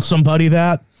guy call somebody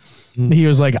that, He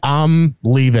was like, I'm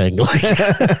leaving. Like,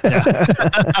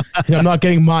 I'm not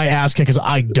getting my ass kicked because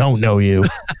I don't know you.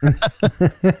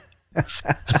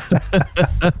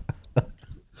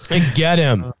 And get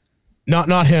him.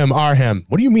 Not him, are him.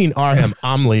 What do you mean, are him?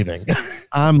 I'm leaving.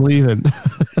 I'm leaving.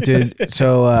 Dude,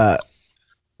 so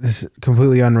this is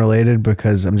completely unrelated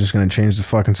because I'm just going to change the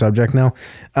fucking subject now.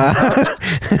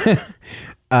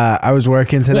 I was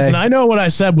working today. Listen, I know what I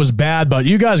said was bad, but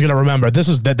you guys got to remember, this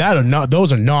is that are not,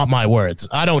 those are not my words.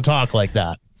 I don't talk like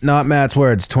that. Not Matt's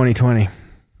words, 2020.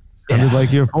 Sounded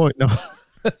like your voice. No,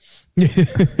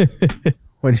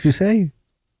 What did you say?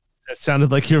 it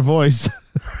sounded like your voice.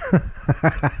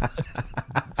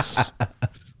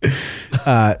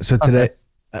 So today,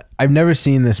 I've never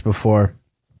seen this before.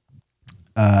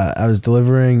 I was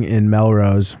delivering in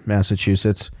Melrose,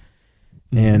 Massachusetts,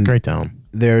 and Great town.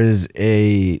 there is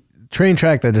a train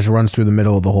track that just runs through the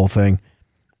middle of the whole thing.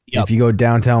 Yep. If you go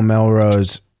downtown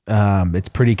Melrose, it's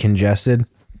pretty congested.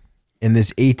 And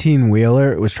this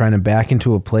 18-wheeler was trying to back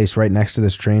into a place right next to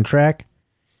this train track.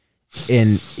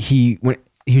 And he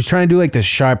was trying to do like this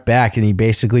sharp back, and he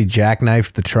basically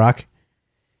jackknifed the truck.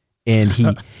 And he,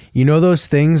 you know those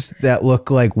things that look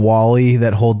like Wall-E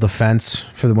that hold the fence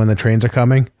for when the trains are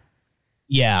coming?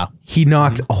 Yeah. He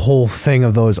knocked a whole thing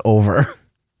of those over.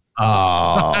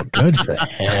 Oh, good for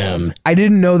him. I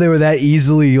didn't know they were that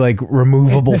easily like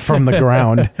removable from the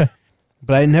ground,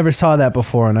 but I never saw that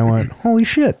before, and I went, "Holy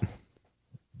shit!"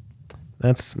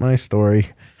 That's my story.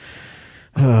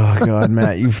 Oh God,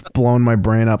 Matt, you've blown my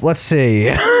brain up. Let's see.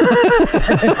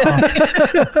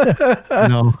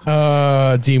 No.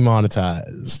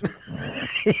 Demonetized.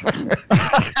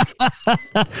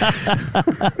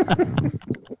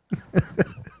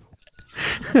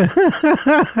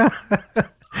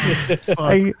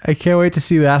 I can't wait to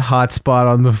see that hot spot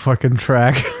on the fucking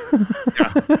track.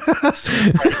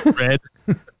 Red.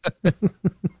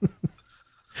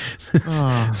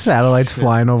 Oh, Satellites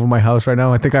flying over my house right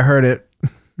now. I think I heard it.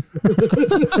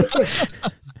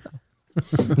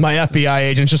 My FBI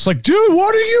agent's just like, dude,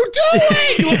 what are you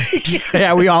doing?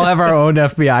 Yeah, we all have our own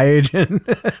FBI agent.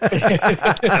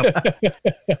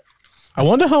 I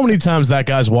wonder how many times that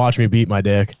guy's watched me beat my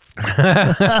dick.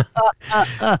 At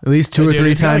least two or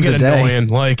three it's gotta times a get day. annoying.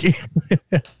 Like,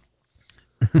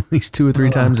 At least 2 or 3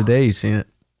 times a day. You seen it?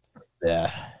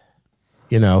 yeah,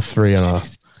 3 on a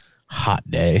hot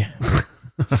day,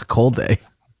 A cold day.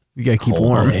 You gotta keep Cold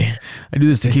warm. day. I do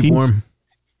this to keep He's- warm.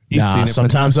 he's seen Nah,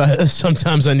 it, but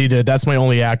sometimes I need to. That's my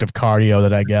only act of cardio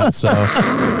that I get. So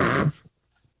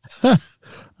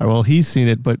well, he's seen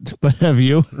it, but have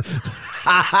you?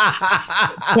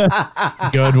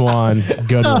 good one.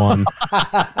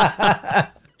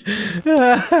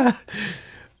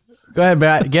 Go ahead,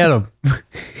 Matt. Get him.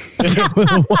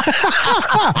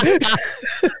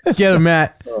 Get him,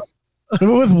 Matt.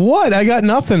 With what? I got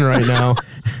nothing right now.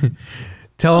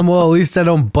 Tell him, well, at least I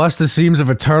don't bust the seams of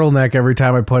a turtleneck every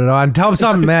time I put it on. Tell him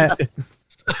something, Matt.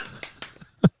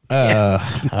 Get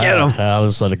him. I'll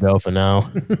just let it go for now.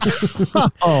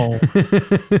 Oh,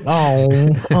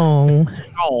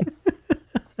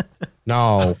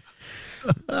 No.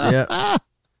 Yeah.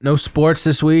 No sports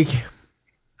this week.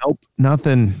 nope,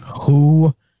 nothing.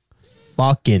 Who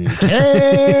fucking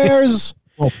cares?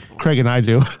 Well, Craig and I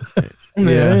do.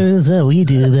 Yeah. So we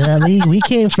do that. We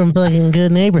came from fucking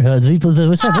good neighborhoods.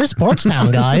 We're sports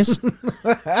town, guys.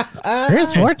 We're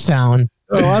sports town.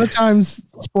 A lot of times,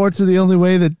 sports are the only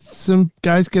way that some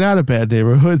guys get out of bad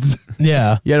neighborhoods.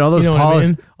 Yeah. Yeah, and all those You know what I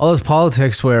mean? all those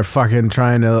politics we're fucking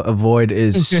trying to avoid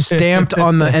is stamped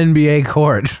on the NBA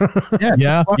court.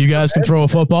 Yeah. You guys can throw a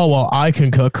football while I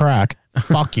can cook crack.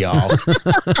 Fuck y'all.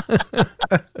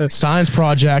 Science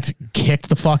project kicked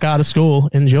the fuck out of school.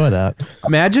 Enjoy that.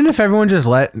 Imagine if everyone just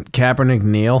let Kaepernick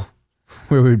kneel,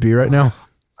 where we'd be right now.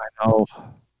 I know.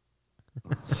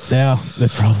 Yeah, they're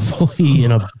probably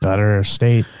in a better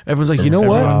state. Everyone's like, you know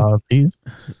what? Peace.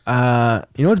 You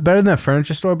know what's better than that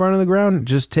furniture store burning to the ground?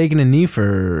 Just taking a knee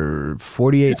for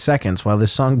 48 seconds while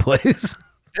this song plays.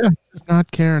 Yeah, just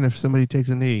not caring if somebody takes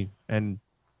a knee and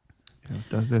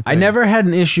does their thing. I never had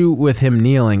an issue with him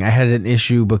kneeling. I had an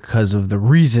issue because of the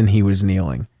reason he was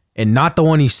kneeling and not the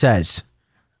one he says.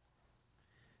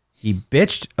 He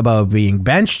bitched about being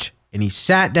benched and he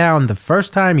sat down. The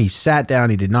first time he sat down,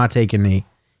 he did not take a knee.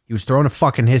 He was throwing a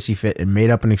fucking hissy fit and made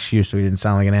up an excuse so he didn't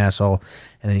sound like an asshole.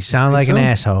 And then he sounded like an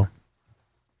asshole.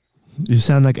 You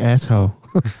sound like asshole.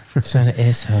 Son of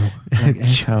asshole. Like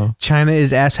asshole. China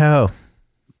is asshole.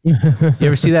 You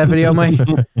ever see that video, Mike?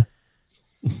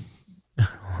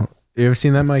 You ever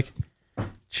seen that, Mike?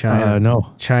 China.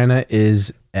 No. China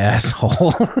is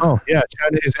asshole. Oh, yeah.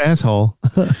 China is asshole.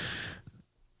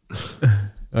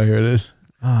 Oh, here it is.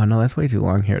 Oh, no, that's way too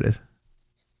long. Here it is.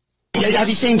 Have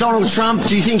you seen Donald Trump?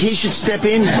 Do you think he should step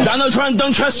in? Donald Trump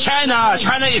don't trust China.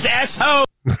 China is asshole.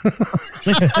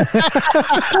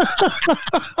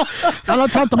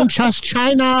 Donald Trump don't trust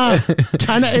China.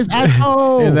 China is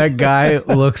asshole. And that guy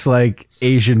looks like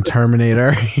Asian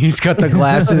Terminator. He's got the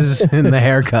glasses and the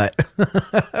haircut.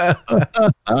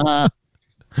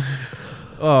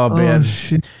 Oh, man. Oh,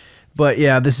 shit. But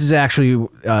yeah, this is actually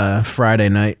Friday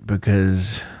night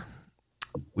because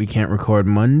we can't record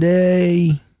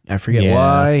Monday. I forget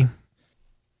why.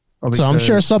 So I'm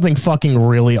sure something fucking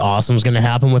really awesome is going to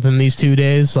happen within these 2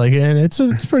 days. Like, and it's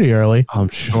pretty early. I'm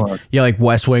sure. Yeah, like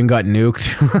West Wing got nuked.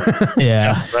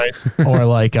 Yeah. Right. Or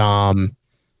like, I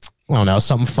don't know,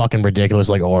 something fucking ridiculous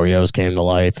like Oreos came to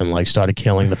life and like started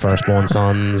killing the firstborn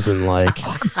sons and like.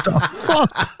 What the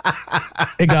fuck?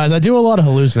 Hey guys, I do a lot of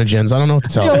hallucinogens. I don't know what to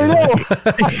tell you.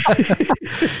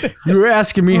 You were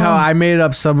asking me how I made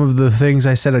up some of the things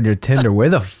I said on your Tinder. Where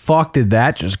the fuck did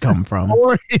that just come from?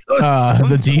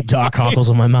 The deep dark cockles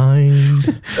of my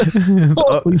mind.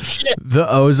 Holy shit. The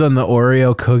O's on the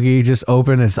Oreo cookie just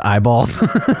opened its eyeballs.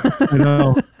 I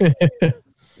know.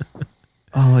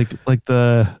 Oh, like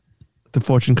the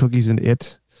fortune cookies in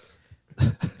It.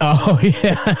 Oh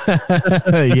yeah.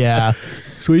 Yeah.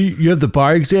 So you have the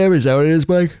bar exam? Is that what it is,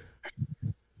 Mike?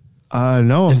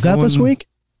 No. Is that this week?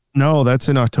 No, that's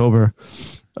in October.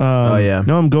 Oh yeah.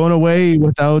 No, I'm going away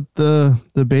without the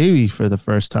baby for the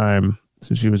first time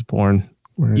since she was born.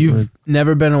 You've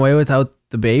never been away without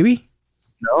the baby?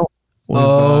 No.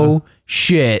 Oh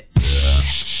shit.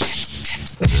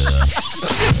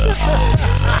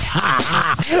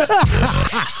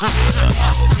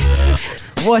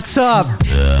 What's up?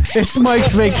 It's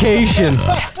Mike's vacation.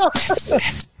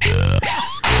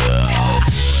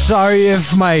 Sorry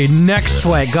if my neck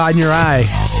sweat got in your eye.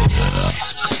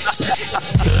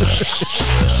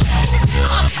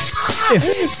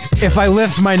 If I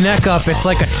lift my neck up, it's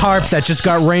like a tarp that just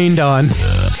got rained on.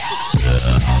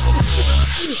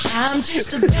 I'm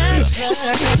just a dancer.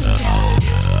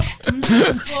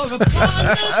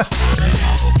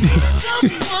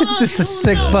 This is a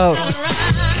sick boat.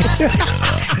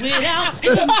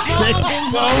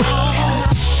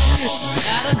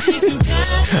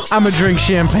 I'm gonna drink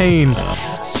champagne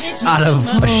out of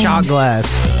a shot glass.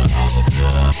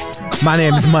 My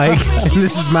name is Mike, and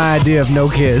this is my idea of no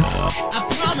kids.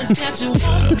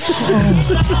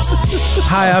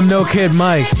 Hi, I'm No Kid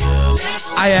Mike.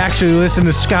 I actually listen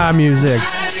to ska music.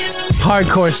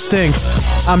 Hardcore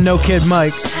stinks. I'm No Kid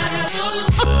Mike.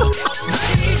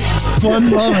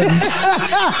 Fun loving.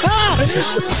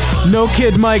 No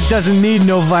Kid Mike doesn't need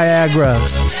no Viagra.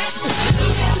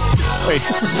 Wait,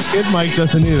 Kid Mike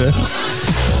doesn't either.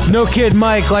 No Kid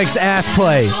Mike likes ass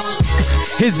play.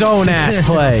 His own ass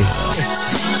play.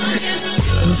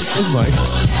 Kid Mike.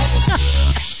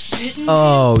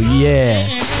 Oh, yeah.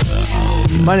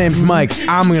 My name's Mike.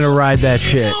 I'm gonna ride that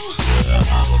shit.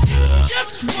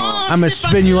 I'm gonna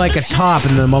spin you like a top,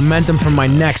 and the momentum from my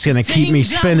neck's gonna keep me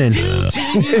spinning.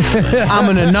 I'm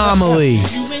an anomaly.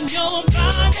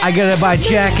 I gotta buy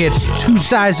jackets 2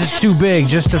 sizes too big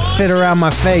just to fit around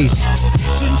my face.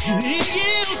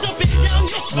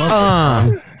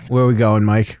 Where are we going,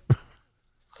 Mike?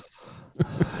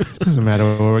 It doesn't matter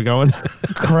where we're going.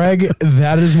 Craig,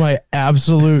 that is my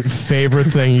absolute favorite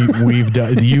thing you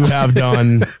have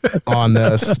done on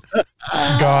this.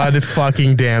 God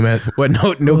fucking damn it.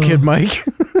 What, no Kid Mike?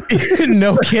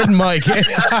 No Kid Mike.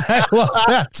 I love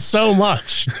that so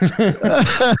much.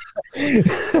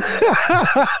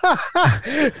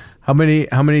 How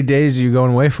many days are you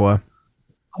going away for?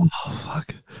 Oh,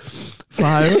 fuck.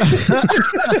 5.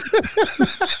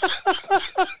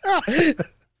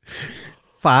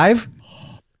 5?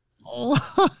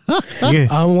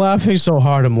 I'm laughing so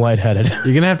hard I'm lightheaded.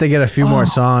 You're gonna have to get a few more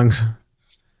songs.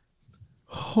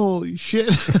 Holy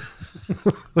shit.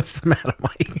 What's the matter,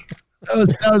 Mike?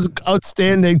 That was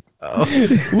outstanding. Oh.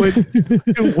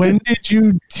 When did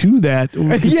you do that?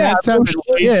 Yeah, that sounded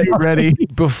way too ready.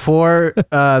 Before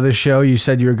the show, you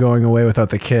said you were going away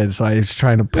without the kids, so I was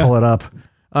trying to pull it up.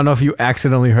 I don't know if you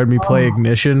accidentally heard me play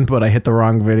Ignition, but I hit the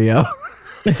wrong video.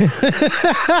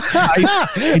 I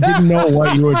didn't know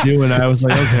what you were doing. I was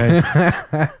like, okay.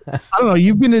 I don't know.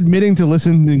 You've been admitting to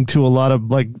listening to a lot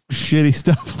of like shitty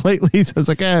stuff lately. So I was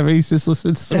like, he's just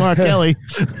listening to R. Kelly.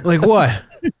 Like what?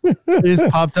 It just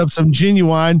popped up some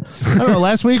Genuine. I don't know.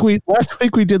 Last week we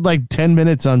did like 10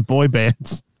 minutes on boy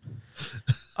bands.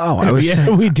 Oh,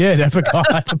 we did. I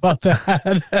forgot about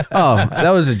that. Oh,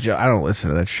 that was a joke. I don't listen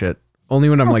to that shit. Only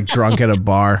when I'm like drunk at a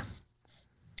bar.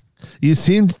 You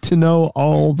seemed to know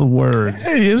all the words.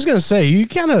 Hey, I was gonna say you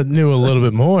kind of knew a little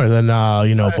bit more than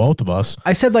both of us.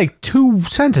 I said like 2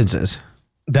 sentences.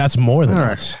 That's more than All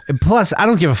right. us. And plus, I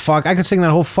don't give a fuck. I could sing that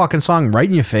whole fucking song right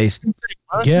in your face.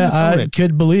 Yeah, I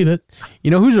could believe it.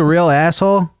 You know who's a real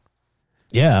asshole?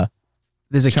 Yeah.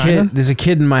 There's a China? kid. There's a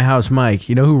kid in my house, Mike.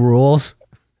 You know who rules?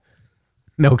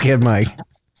 No Kid Mike.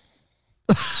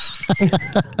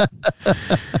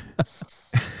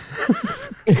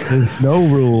 There's no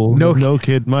rule. No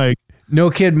Kid Mike. No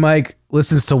Kid Mike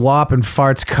listens to WAP and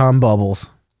farts cum bubbles.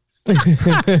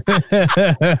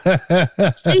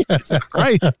 Jesus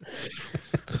Christ.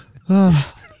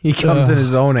 He comes in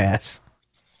his own ass.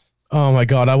 Oh my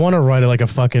god, I want to write like a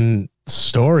fucking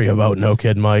story about No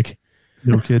Kid Mike.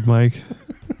 No Kid Mike.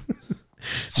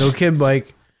 No Kid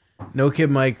Mike. No Kid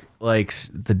Mike likes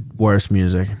the worst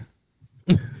music.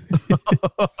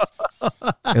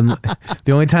 And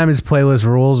the only time his playlist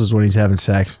rules is when he's having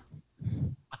sex.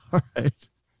 All right.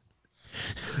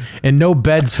 And no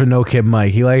beds for No Kid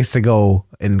Mike. He likes to go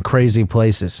in crazy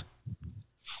places.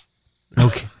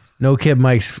 No Kid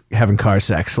Mike's having car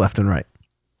sex left and right.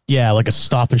 Yeah, like a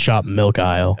Stop and Shop milk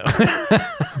aisle.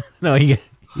 No, he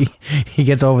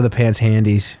gets over the pants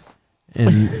handies in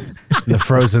the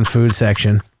frozen food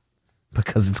section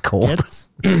because it's cold.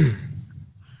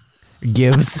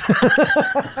 Gives. I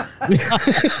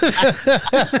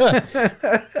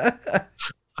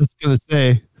was gonna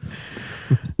say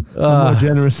I'm more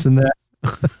generous than that.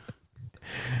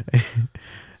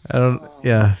 I don't.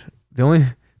 Yeah, the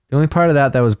only part of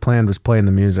that was planned was playing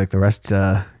the music. The rest,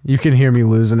 you can hear me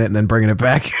losing it and then bringing it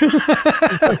back.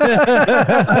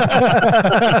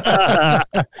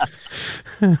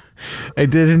 I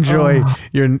did enjoy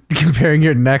your comparing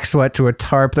your neck sweat to a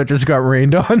tarp that just got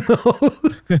rained on, though.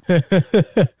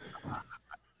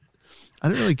 I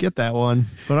didn't really get that one,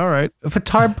 but all right. If a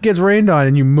tarp gets rained on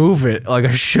and you move it, like a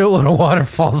shitload of water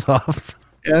falls off.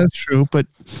 Yeah, that's true. But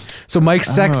So Mike's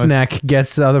sex it's- neck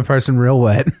gets the other person real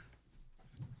wet.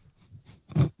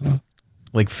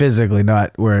 Like physically,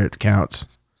 not where it counts.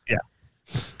 yeah,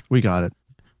 we got it.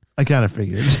 I kind of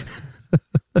figured.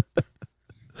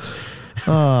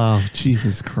 Oh,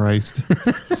 Jesus Christ.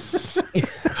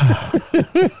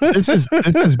 This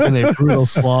has been a brutal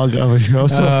slog of a show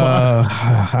so far.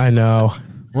 I know.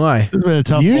 Why? It's been a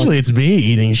tough Usually it's me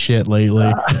eating shit lately.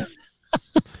 one.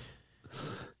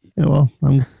 Yeah, well,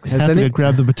 I'm happy to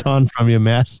grab the baton from you,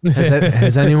 Matt.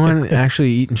 Has anyone actually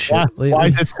eaten shit Yeah, lately? why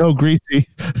is it so greasy?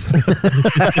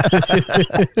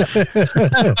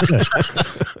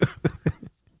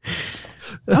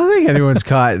 I don't think anyone's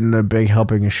caught in a big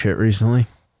helping of shit recently.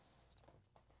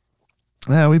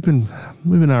 Yeah, we've been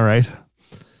all right.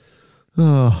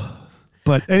 Oh,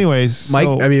 but anyways, Mike,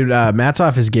 so- I mean, Matt's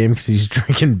off his game because he's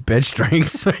drinking bitch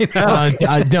drinks right now.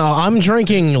 No, I'm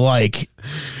drinking like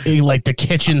the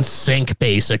kitchen sink,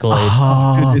 basically.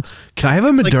 Oh, it's can I have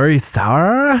a Midori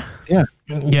sour? yeah.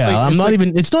 Yeah, It's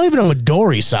it's not even a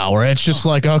Midori sour. It's just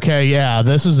like, okay, yeah,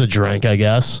 this is a drink, I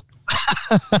guess.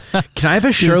 Can I have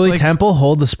a Shirley like- Temple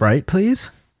hold the Sprite, please?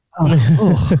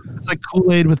 It's like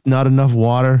Kool-Aid with not enough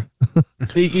water.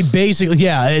 It basically,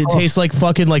 yeah, it tastes like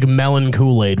fucking like melon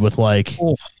Kool-Aid with like,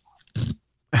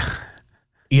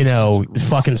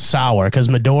 fucking sour. Because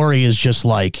Midori is just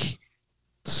like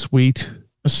Sweet,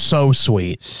 so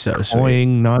sweet. So sweet.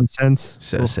 annoying nonsense.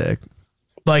 So sick.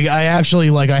 Like I actually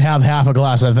I have half a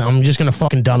glass. I'm just gonna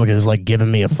fucking dump it because it's like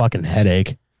giving me a fucking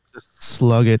headache.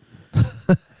 Slug it.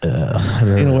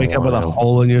 You're gonna wake up with a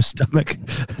hole in your stomach.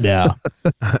 Yeah,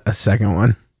 A second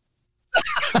one.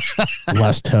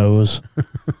 less toes.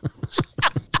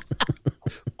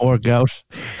 Or gout.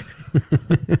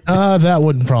 That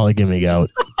wouldn't probably give me gout.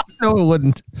 No, it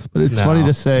wouldn't. But it's No. funny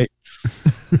to say.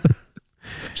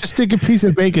 Just stick a piece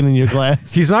of bacon in your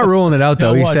glass. He's not ruling it out, though.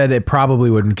 You know He what? said it probably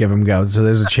wouldn't give him gout, so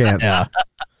there's a chance. Yeah,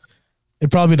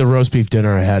 it'd probably be the roast beef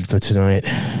dinner I had for tonight.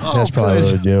 That's probably good.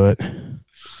 what would do it.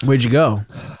 Where'd you go?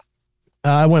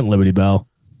 I went Liberty Bell.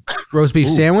 Roast beef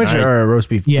sandwich nice. or a roast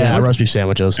beef? Yeah, dinner? roast beef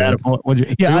sandwiches. Yeah, What'd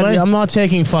you, I'm not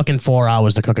taking fucking 4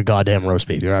 hours to cook a goddamn roast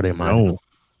beef. You're out of your mind. No.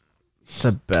 It's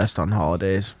the best on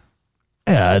holidays.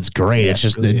 Yeah, it's great. It's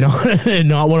just really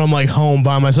not when I'm like home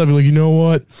by myself. You're like, you know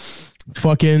what?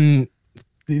 Fucking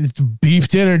it's beef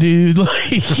dinner, dude.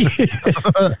 Like,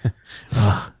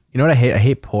 You know what I hate? I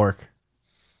hate pork.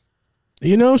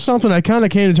 you know something? I kind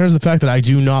of came to terms with the fact that I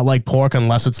do not like pork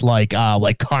unless it's like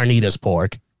carnitas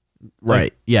pork.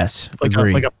 Right. Yes. Like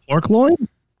Agree. a pork loin?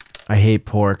 I hate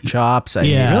pork chops. I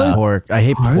Yeah. hate pork. I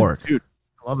hate pork. Dude,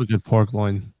 I love a good pork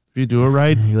loin. If you do it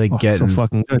right, You like so getting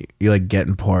fucking good. You like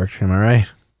getting porked. Am I right?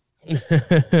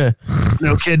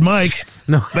 No Kid Mike.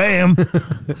 No. Bam.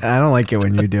 I don't like it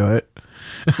when you do it.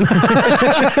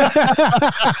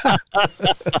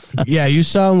 Yeah, you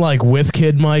sound like with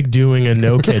Kid Mike doing a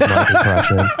no Kid Mike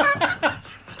impression.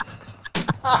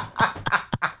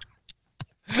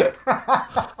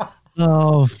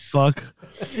 Oh, fuck.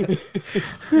 Get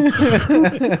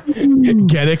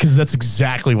it? Because that's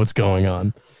exactly what's going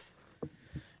on.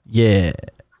 Yeah.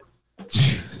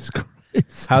 Jesus Christ.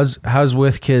 How'd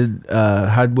with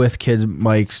Kid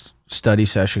Mike's study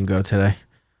session go today?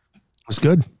 It's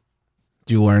good.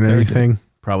 Did you learn Very anything?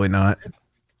 Probably not.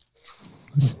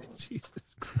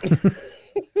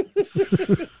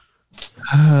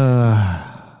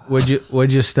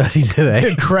 What'd you study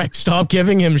today? Craig, stop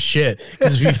giving him shit.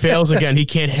 Because if he fails again, he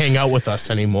can't hang out with us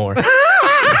anymore.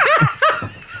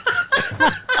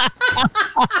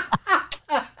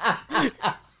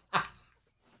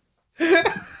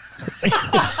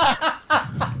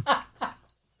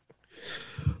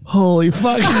 Holy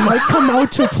fuck. Might come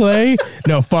out to play.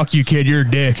 No, fuck you, kid. You're a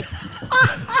dick.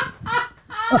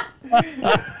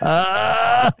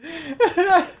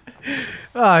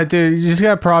 Dude, you just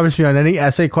gotta promise me on any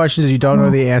essay questions you don't know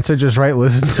the answer, just write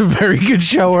listen to Very Good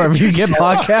Show wherever you get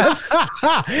podcasts.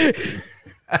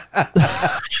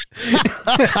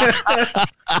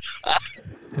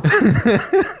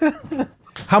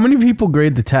 How many people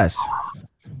grade the test?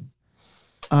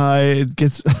 It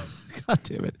gets God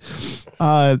damn it.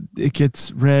 It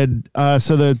gets read.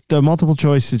 So the multiple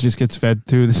choice, it just gets fed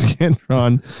through the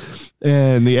Scantron,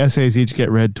 and the essays each get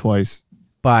read twice.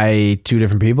 By two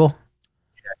different people?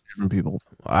 Different people.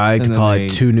 I could call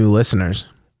it two new listeners.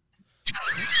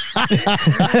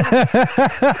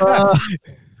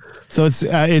 So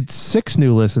it's 6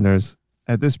 new listeners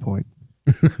at this point.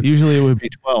 Usually it would be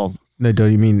 12. No,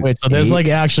 don't you mean Wait, so there's 8? like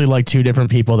actually like 2 different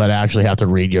people that actually have to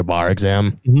read your bar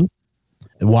exam? Mhm.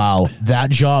 Wow, that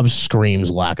job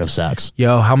screams lack of sex.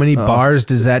 Yo, how many bars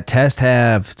does that test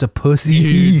have? It's a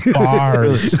pussy. Dude,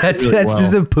 bars. That test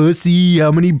is a pussy.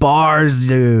 How many bars,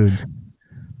 dude?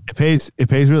 It pays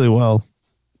really well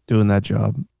doing that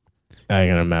job. I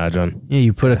can imagine. Yeah,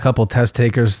 you put a couple test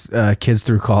takers, kids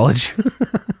through college.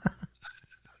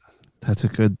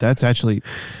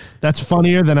 That's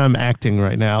funnier than I'm acting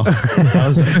right now.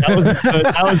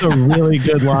 That was a really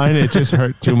good line. It just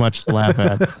hurt too much to laugh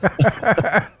at.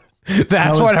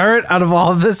 That's what hurt out of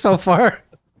all of this so far.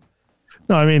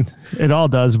 No, I mean it all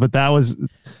does, but that was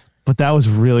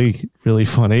really, really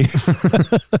funny.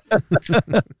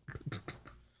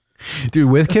 Dude,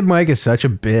 with Kid Mike is such a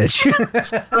bitch.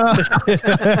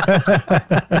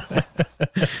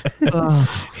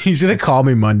 He's gonna call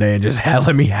me Monday and just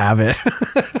let me have it.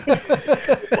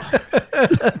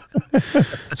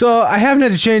 So I haven't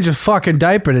had to change a fucking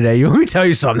diaper today. You want me to tell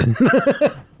you something?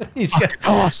 He's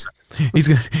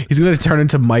gonna turn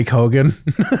into Mike Hogan.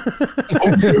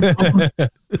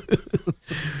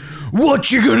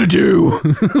 What you gonna do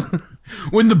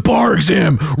when the bar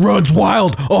exam runs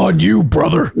wild on you,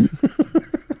 brother?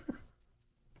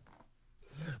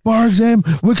 Bar exam,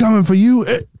 we're coming for you.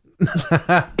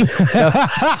 That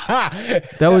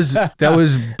was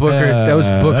Booker. That was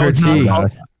Booker T.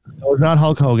 That was not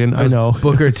Hulk Hogan. I know.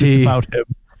 Booker It's T. Just about him.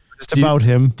 Just about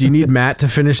him. Do you need Matt to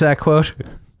finish that quote?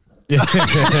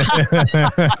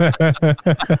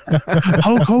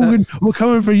 Hulk Hogan, we're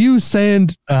coming for you,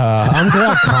 Sand. I'm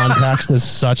glad Contax is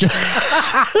such a.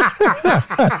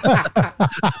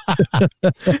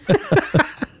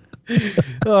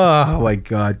 Oh my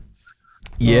god.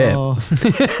 Yeah. Oh.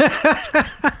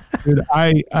 Dude,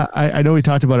 I know we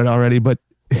talked about it already, but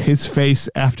his face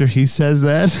after he says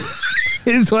that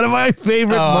is one of my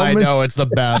favorite I moments. know, it's the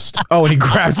best. Oh, and he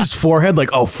grabs his forehead like,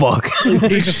 oh fuck.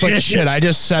 He's just like, shit, I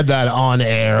just said that on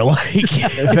air. Like,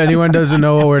 If anyone doesn't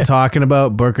know what we're talking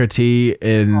about, Booker T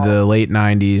in the late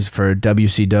 90s for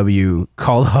WCW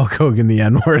called Hulk Hogan the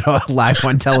N-word live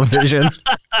on television.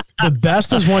 the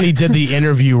best is when he did the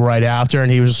interview right after,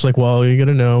 and he was just like, well, you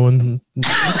gotta know, and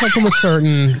it's like from a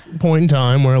certain point in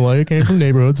time where like I came from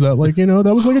neighborhoods that like, you know,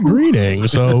 that was like a greeting.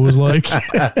 So it was like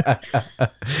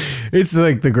It's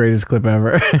like the greatest clip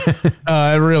ever.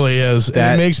 it really is. And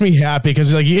That- it makes me happy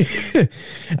because like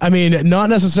I mean, not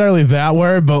necessarily that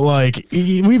word, but like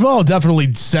we've all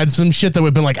definitely said some shit that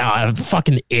we've been like, I'm a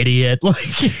fucking idiot. Like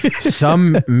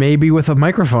Some maybe with a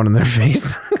microphone in their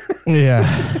face. yeah.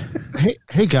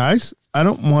 Hey guys, I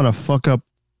don't want to fuck up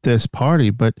this party,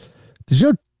 but did you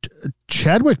know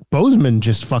Chadwick Boseman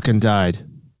just fucking died?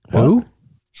 Who?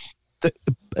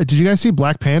 Did you guys see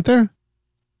Black Panther?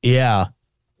 Yeah.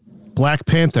 Black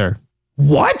Panther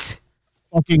What?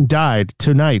 fucking died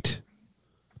tonight.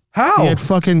 How?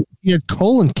 He had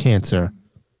colon cancer.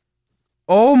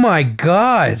 Oh my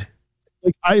God.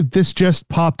 Like this just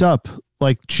popped up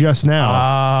like just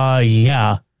now.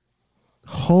 Yeah.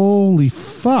 Holy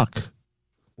fuck.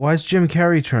 Why is Jim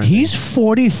Carrey trending? He's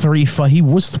 43. He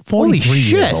was 43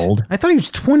 years old. I thought he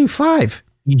was 25.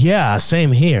 Yeah,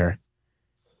 same here.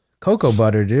 Cocoa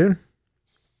butter, dude.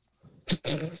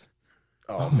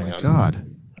 Oh my God.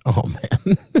 Oh,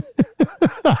 man.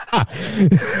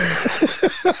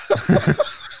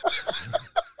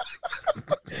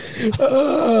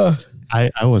 I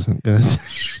wasn't going to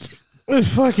say.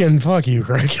 Fucking fuck you,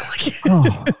 Greg.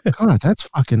 Oh, God, that's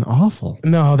fucking awful.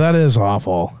 No, that is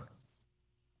awful.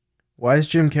 Why is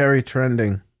Jim Carrey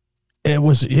trending? It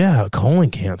was,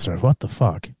 colon cancer. What the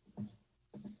fuck?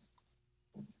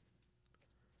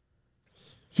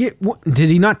 Did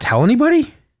he not tell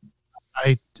anybody?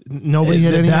 Nobody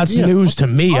had any That's idea. news to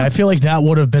me. I feel like that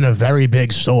would have been a very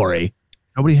big story.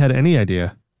 Nobody had any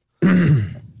idea.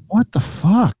 What the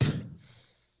fuck?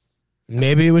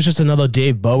 Maybe it was just another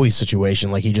Dave Bowie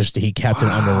situation. Like he kept it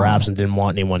under wraps and didn't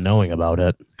want anyone knowing about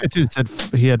it. That dude said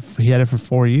he had it for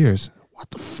 4 years. What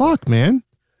the fuck, man?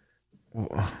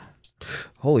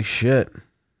 Holy shit.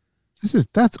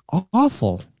 That's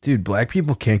awful. Dude, black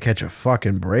people can't catch a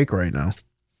fucking break right now.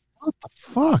 What the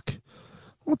fuck?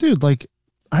 Well, dude, like,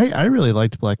 I really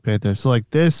liked Black Panther. So, like,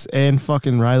 this and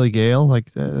fucking Riley Gale,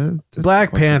 like,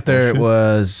 Black Panther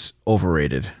was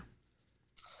overrated.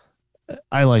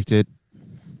 I liked it.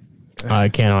 I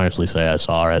can't honestly say I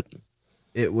saw it.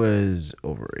 It was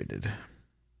overrated.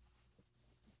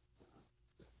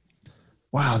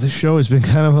 Wow, this show has been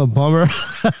kind of a bummer.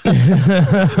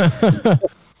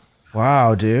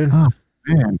 Wow, dude. Oh,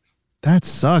 man. That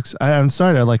sucks. I'm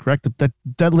sorry to like wreck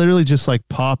that literally just like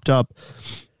popped up.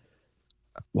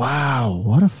 Wow,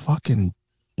 what a fucking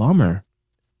bummer.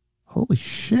 Holy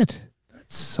shit.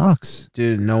 That sucks.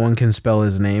 Dude, no one can spell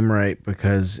his name right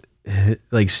because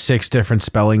like 6 different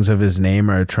spellings of his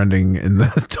name are trending in the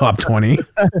top 20.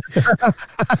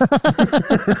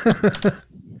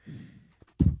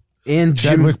 And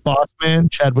Chadwick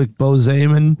Boseman, Chadwick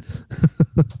Boseman.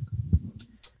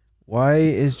 Why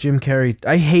is Jim Carrey?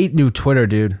 I hate new Twitter,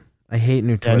 dude. I hate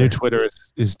new Twitter. Yeah, new Twitter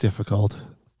is difficult.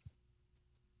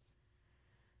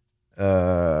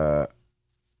 Yeah.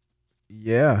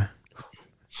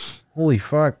 Holy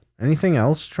fuck. Anything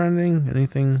else trending?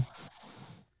 Anything?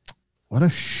 What a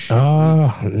shit.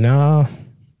 No.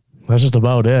 That's just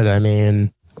about it. I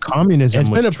mean, Communism. it's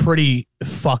been a pretty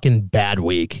fucking bad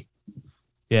week.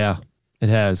 Yeah, it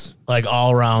has. Like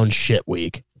all around shit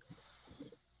week.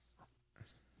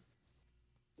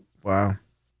 Wow.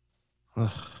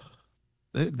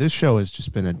 This show has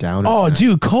just been a downer. Oh, man.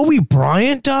 dude, Kobe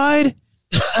Bryant died?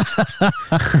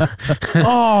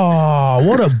 Oh,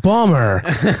 what a bummer.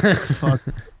 Fuck.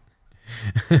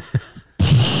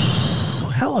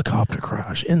 Helicopter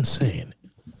crash. Insane.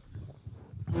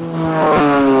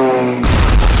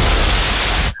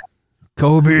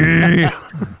 Kobe.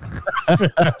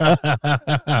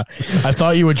 I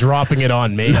thought you were dropping it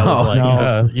on me. I was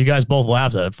like, you guys both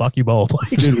laughed at it. Fuck you both.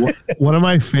 Dude, one of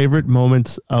my favorite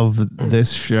moments of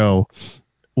this show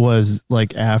was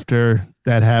like after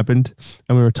that happened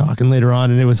and we were talking later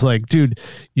on and it was like, dude,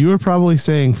 you were probably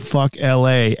saying fuck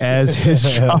LA as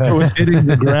his chopper was hitting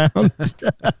the ground.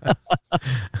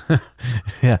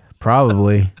 Yeah,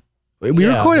 probably. We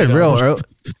recorded real early.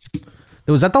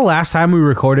 Was that the last time we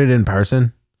recorded in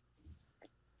person?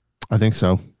 I think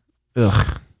so.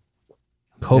 Ugh.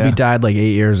 Kobe died like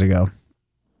 8 years ago.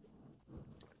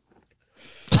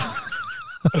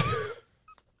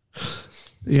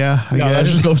 Yeah, I That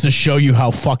guess. just goes to show you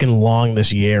how fucking long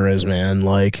this year is, man.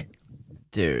 Like,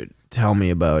 Dude, tell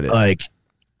me about it.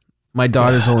 My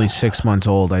daughter's only 6 months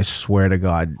old. I swear to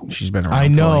God, she's been around. I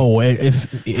know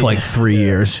for like 3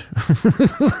 years.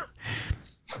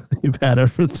 You've had her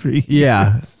for 3 years.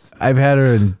 Yeah, I've had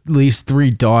her in at least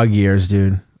 3 dog years,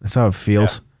 dude. That's how it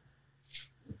feels.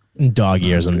 dog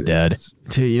years, I'm dead.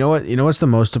 Dude, you know what? You know what's the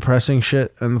most depressing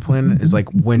shit on the planet is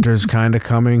like winter's kind of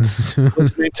coming.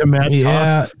 Listening to Matt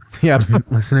talk. Yeah,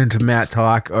 listening to Matt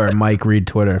talk or Mike read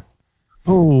Twitter.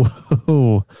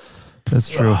 Oh, that's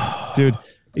true, dude.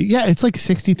 Yeah, it's like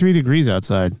 63 degrees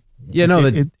outside. Yeah,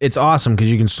 no, it's awesome because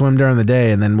you can swim during the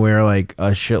day and then wear like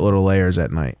a shitload of layers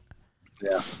at night.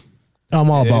 Yeah. I'm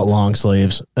all about long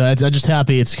sleeves. I'm just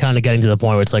happy it's kind of getting to the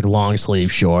point where it's like long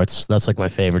sleeve shorts. That's like my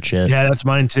favorite shit. Yeah, that's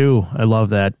mine too. I love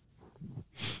that.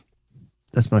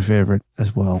 That's my favorite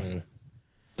as well.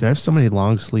 Dude, I have so many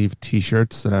long sleeve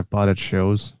T-shirts that I've bought at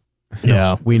shows.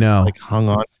 Yeah, we know. Like hung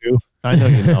on to. I know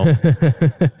you know.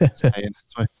 It's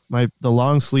the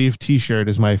long sleeve T-shirt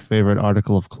is my favorite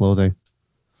article of clothing.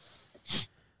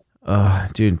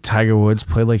 Dude, Tiger Woods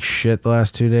played like shit the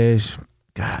last 2 days.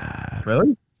 God.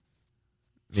 Really?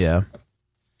 Yeah.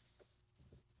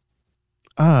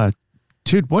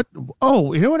 Dude, what?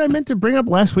 Oh, you know what I meant to bring up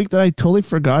last week that I totally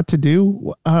forgot to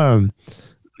do?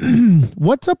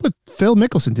 What's up with Phil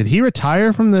Mickelson? Did he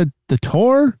retire from the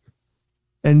tour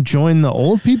and join the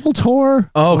old people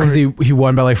tour? Oh, because he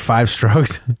won by like 5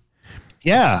 strokes.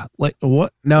 Yeah. Like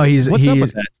what? No, what's up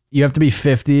with that? You have to be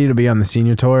 50 to be on the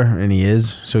senior tour, and he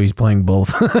is, so he's playing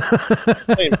both.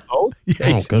 Playing both?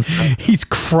 Yeah, he's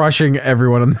crushing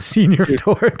everyone on the senior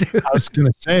tour, dude. I was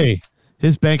gonna say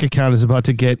his bank account is about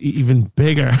to get even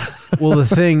bigger. Well, the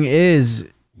thing is,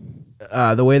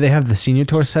 the way they have the senior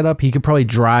tour set up, he could probably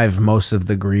drive most of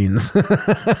the greens.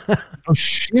 Oh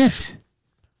shit!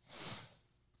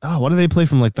 Oh, what do they play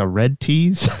from, like the red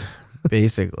tees?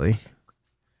 Basically.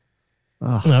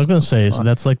 Oh, I was gonna say, so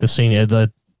that's like the senior.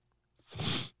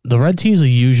 The red tees are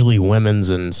usually women's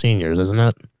and seniors, isn't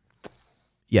it?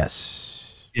 Yes.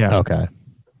 yeah. Okay.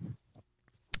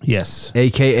 Yes.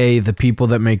 AKA the people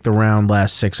that make the round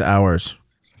last 6 hours.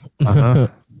 Uh-huh.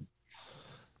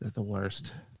 They're the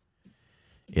worst.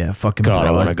 Yeah, fucking God, I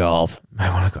bro. want to golf.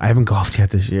 I haven't golfed yet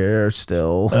this year.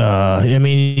 Still. I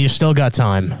mean, you still got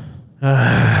time.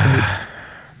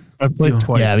 I've played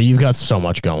twice. Yeah, but you've got so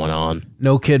much going on.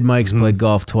 No Kid Mike's played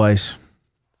golf twice.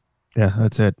 Yeah,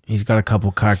 that's it. He's got a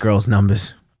couple Cart Girls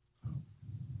numbers.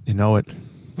 You know it.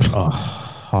 Oh,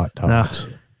 hot dogs.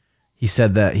 He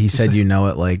said that. He said, you know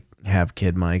it, like have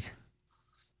Kid Mike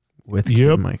with Kid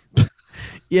Yep. Mike.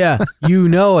 Yeah, you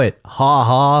know it. Ha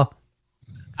ha.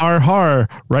 Har,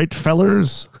 right,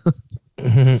 fellers?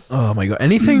 Oh my god.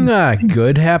 Anything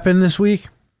good happened this week?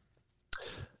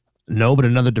 No, but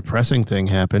another depressing thing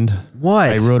happened. What?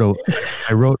 I wrote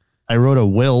a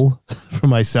will for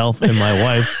myself and my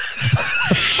wife.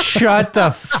 Shut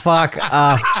the fuck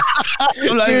up.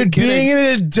 Dude, being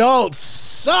an adult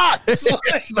sucks.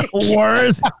 The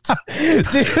worst. Dude,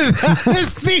 that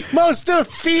is the most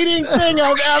defeating thing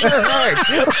I've ever heard.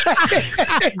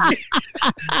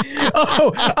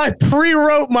 Oh, I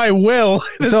pre-wrote my will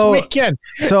this weekend.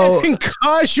 So in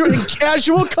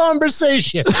casual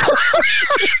conversation.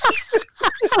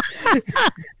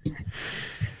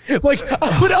 Like,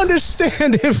 I would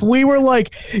understand if we were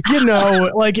like, you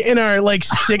know, like in our like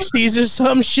 60s or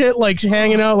some shit, like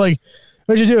hanging out, like,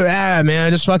 what'd you do? Man, I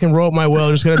just fucking wrote my will.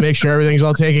 Just gonna make sure everything's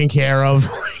all taken care of.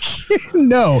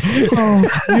 No.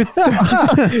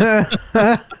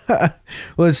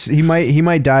 Well, he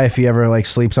might die if he ever like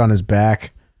sleeps on his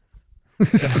back.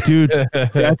 Dude,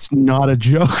 that's not a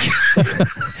joke.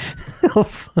 He'll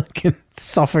fucking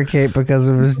suffocate because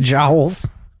of his jowls.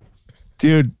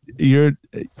 Dude,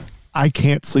 I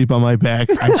can't sleep on my back.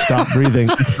 I stop breathing.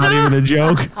 It's not even a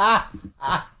joke.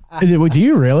 Do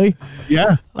you really?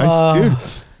 Yeah, dude.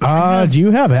 Do you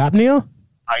have apnea?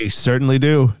 I certainly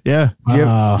do. Yeah. You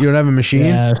don't have a machine?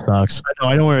 Yeah, it sucks. No,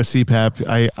 I don't wear a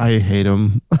CPAP. I hate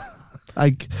them.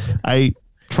 I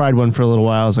tried one for a little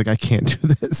while. I was like, I can't do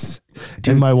this.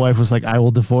 Dude. And my wife was like, I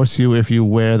will divorce you if you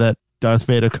wear that Darth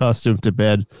Vader costume to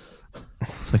bed.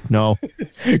 It's like, no.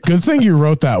 Good thing you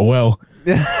wrote that will.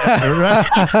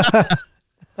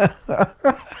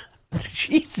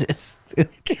 Jesus.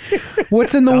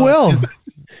 What's in the will?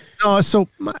 No, so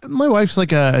my wife's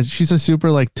like she's a super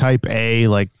like type A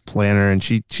like planner, and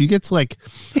she gets like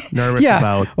nervous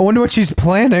about. I wonder what she's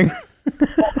planning.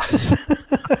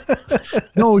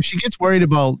 No, she gets worried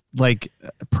about like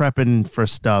prepping for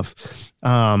stuff.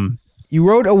 You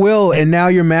wrote a will, and now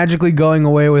you're magically going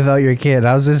away without your kid.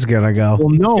 How's this gonna go? Well,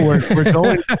 no,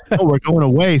 we're going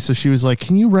away. So she was like,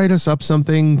 "Can you write us up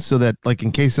something so that, like,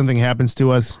 in case something happens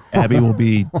to us, Abby will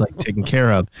be like taken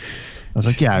care of?" I was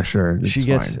like, "Yeah, sure." She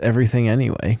gets everything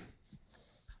anyway.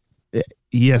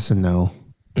 Yes and no.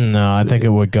 No, I think it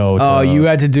would go. To you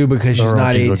had to do because she's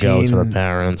not 18. Would go to her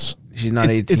parents. She's not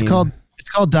 18. It's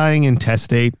called dying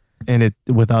intestate, and it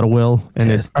without a will,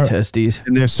 and it's testes.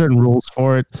 And there's certain rules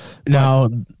for it. Now,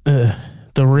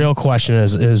 the real question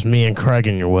is me and Craig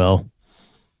in your will,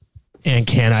 and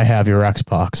can I have your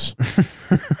Xbox?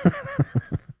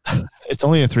 It's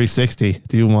only a 360.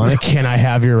 Do you want it? Can I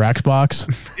have your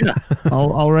Xbox? Yeah,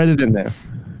 I'll write it in there.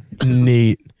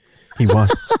 Neat. He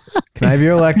wants. Can I have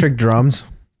your electric drums?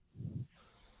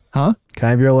 Huh? Can I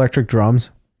have your electric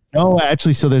drums? No,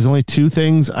 actually, so there's only 2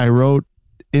 things I wrote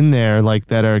in there like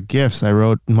that are gifts. I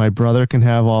wrote my brother can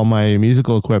have all my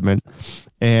musical equipment,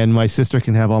 and my sister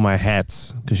can have all my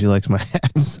hats because she likes my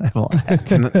hats. I have all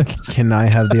hats. Can I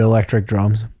have the electric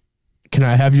drums? Can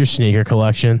I have your sneaker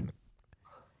collection?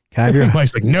 Can I have your?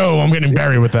 Mike's like, no, I'm getting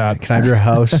buried with that. Can I have your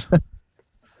house?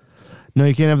 No,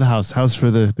 you can't have the house. House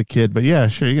for the kid. But yeah,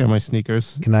 sure, you got my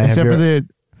sneakers. Can I have except your-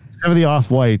 for the off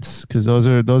whites, because those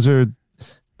are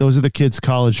the kids'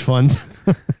 college fund.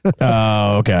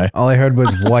 Oh, okay. All I heard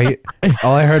was white.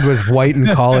 All I heard was white and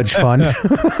college fund.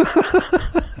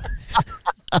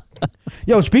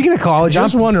 Yo, speaking of college,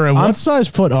 Just wondering, what size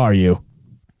foot are you?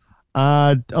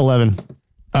 11.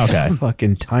 Okay.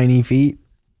 fucking tiny feet.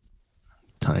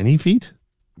 Tiny feet.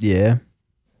 Yeah.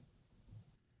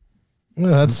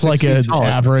 Well, that's 6 like feet an tall.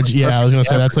 average. Yeah, I was gonna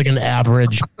say that's like an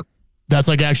average. That's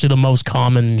like actually the most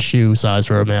common shoe size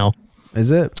for a male.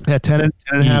 Is it? Yeah, 10 and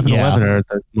a half and Yeah. 11 are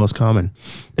the most common.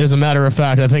 As a matter of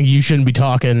fact, I think you shouldn't be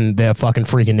talking that fucking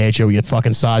freaking nature with your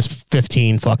fucking size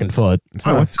 15 fucking foot.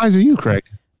 Oh, what size are you, Craig?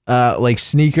 Like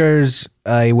sneakers,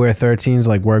 I wear 13s.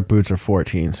 Like work boots are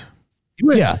 14s. You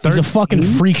wear Yeah, he's a fucking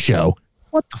 13? freak show.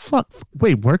 What the fuck?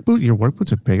 Wait, your work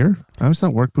boots are bigger? I always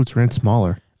thought work boots ran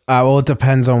smaller. Well, it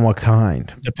depends on what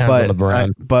kind. Depends on the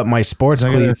brand. But my sports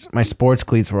Is that gonna-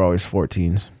 cleats were always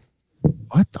 14s.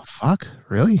 What the fuck?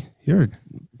 Really? You're a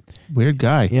weird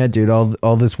guy. Yeah, dude.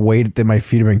 All this weight that my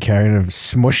feet have been carrying have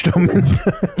smushed them.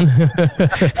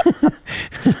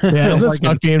 Yeah, isn't it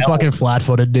stuck being fucking flat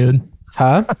footed, dude?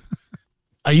 Huh?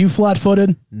 Are you flat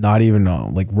footed? Not even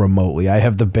like remotely. I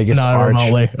have the biggest Not arch.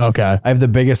 remotely. Okay. I have the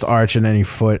biggest arch in any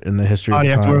foot in the history Oh, of you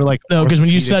have to time. wear like No, because when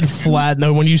you said flat,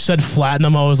 when you said flatten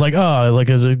them, I was like, oh, like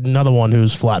there's another one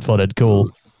who's flat footed. Cool.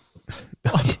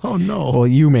 oh no. Well,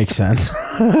 you make sense.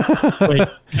 Wait,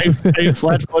 are you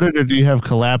flat footed or do you have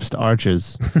collapsed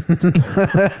arches?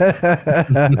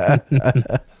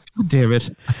 God damn it.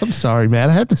 I'm sorry, man.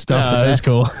 I have to stop with That's that.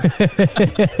 cool.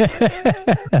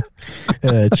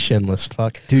 Chinless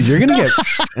fuck. Dude, you're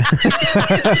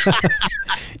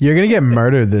gonna get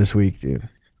murdered this week, dude.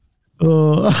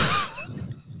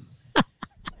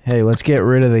 Hey, let's get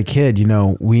rid of the kid. You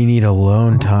know, we need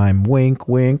alone time. Wink,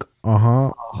 wink.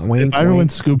 Wink. If I ever wink.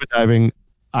 went scuba diving,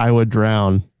 I would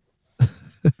drown.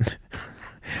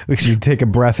 Because you take a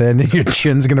breath in and your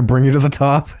chin's gonna bring you to the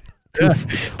top.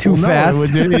 Too Well, no,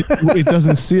 fast. it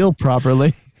doesn't seal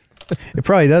properly. It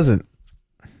probably doesn't.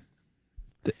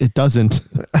 It doesn't.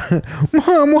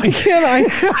 Mom, why can't I?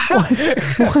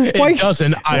 It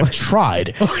doesn't. I've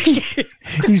tried.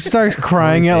 You start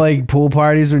crying at like pool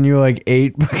parties when you were like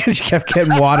 8 because you kept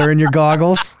getting water in your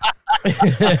goggles.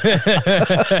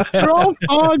 They're all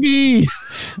foggy.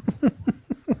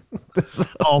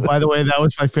 Oh, by the way, that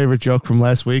was my favorite joke from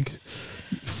last week.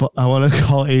 I want to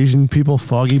call Asian people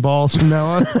foggy balls from now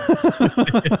on.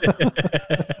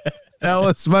 That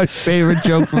was my favorite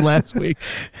joke from last week.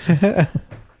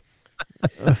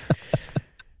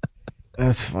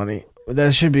 That's funny.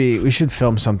 That should be. We should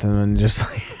film something and just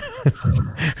like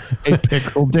A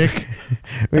pickle dick.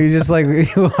 we just like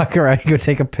you walk around, you go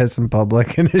take a piss in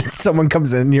public, and someone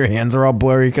comes in, and your hands are all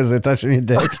blurry because they're touching your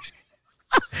dick.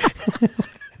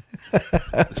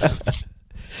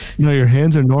 No, your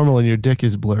hands are normal and your dick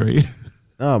is blurry.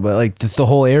 No, but like just the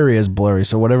whole area is blurry,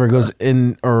 so whatever goes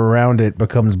in or around it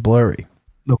becomes blurry,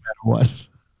 No matter what.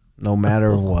 no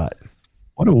matter what.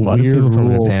 What a Why do weird people from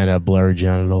rule. Japan have blurry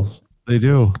genitals? They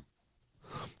do.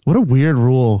 What a weird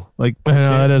rule. Like I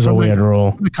know, that is a from weird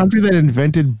rule. the country that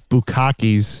invented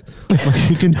bukkakis. Like,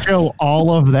 you can show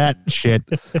all of that shit,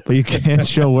 but you can't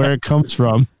show where it comes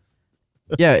from.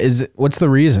 Yeah, what's the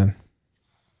reason?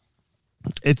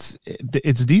 It's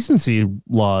decency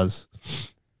laws.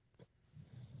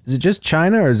 Is it just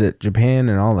China or is it Japan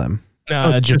and all them?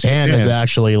 No, it's just Japan is Japan.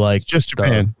 actually like Just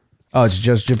Japan. Oh, it's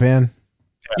just Japan.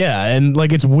 Yeah, and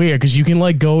like it's weird because you can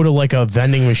like go to like a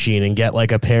vending machine and get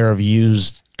like a pair of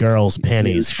used girls'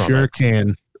 panties from Sure it.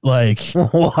 can. Like,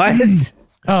 What?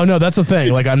 oh no, that's a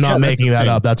thing. Like, I'm not Yeah, that's making a that thing.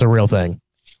 up. That's a real thing.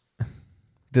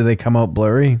 Do they come out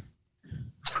blurry?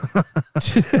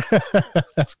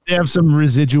 They have some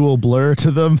residual blur to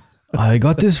them. I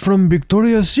got this from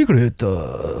Victoria's Secret.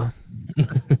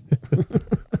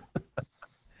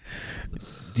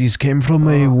 These came from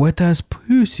a wet ass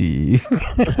pussy.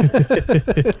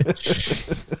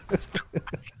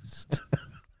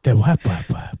 The whap whap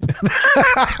whap.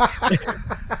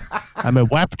 I'm a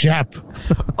whap jap.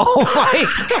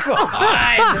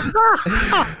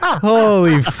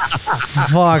 Holy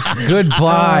fuck.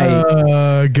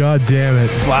 Goodbye. God damn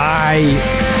it.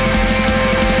 Bye.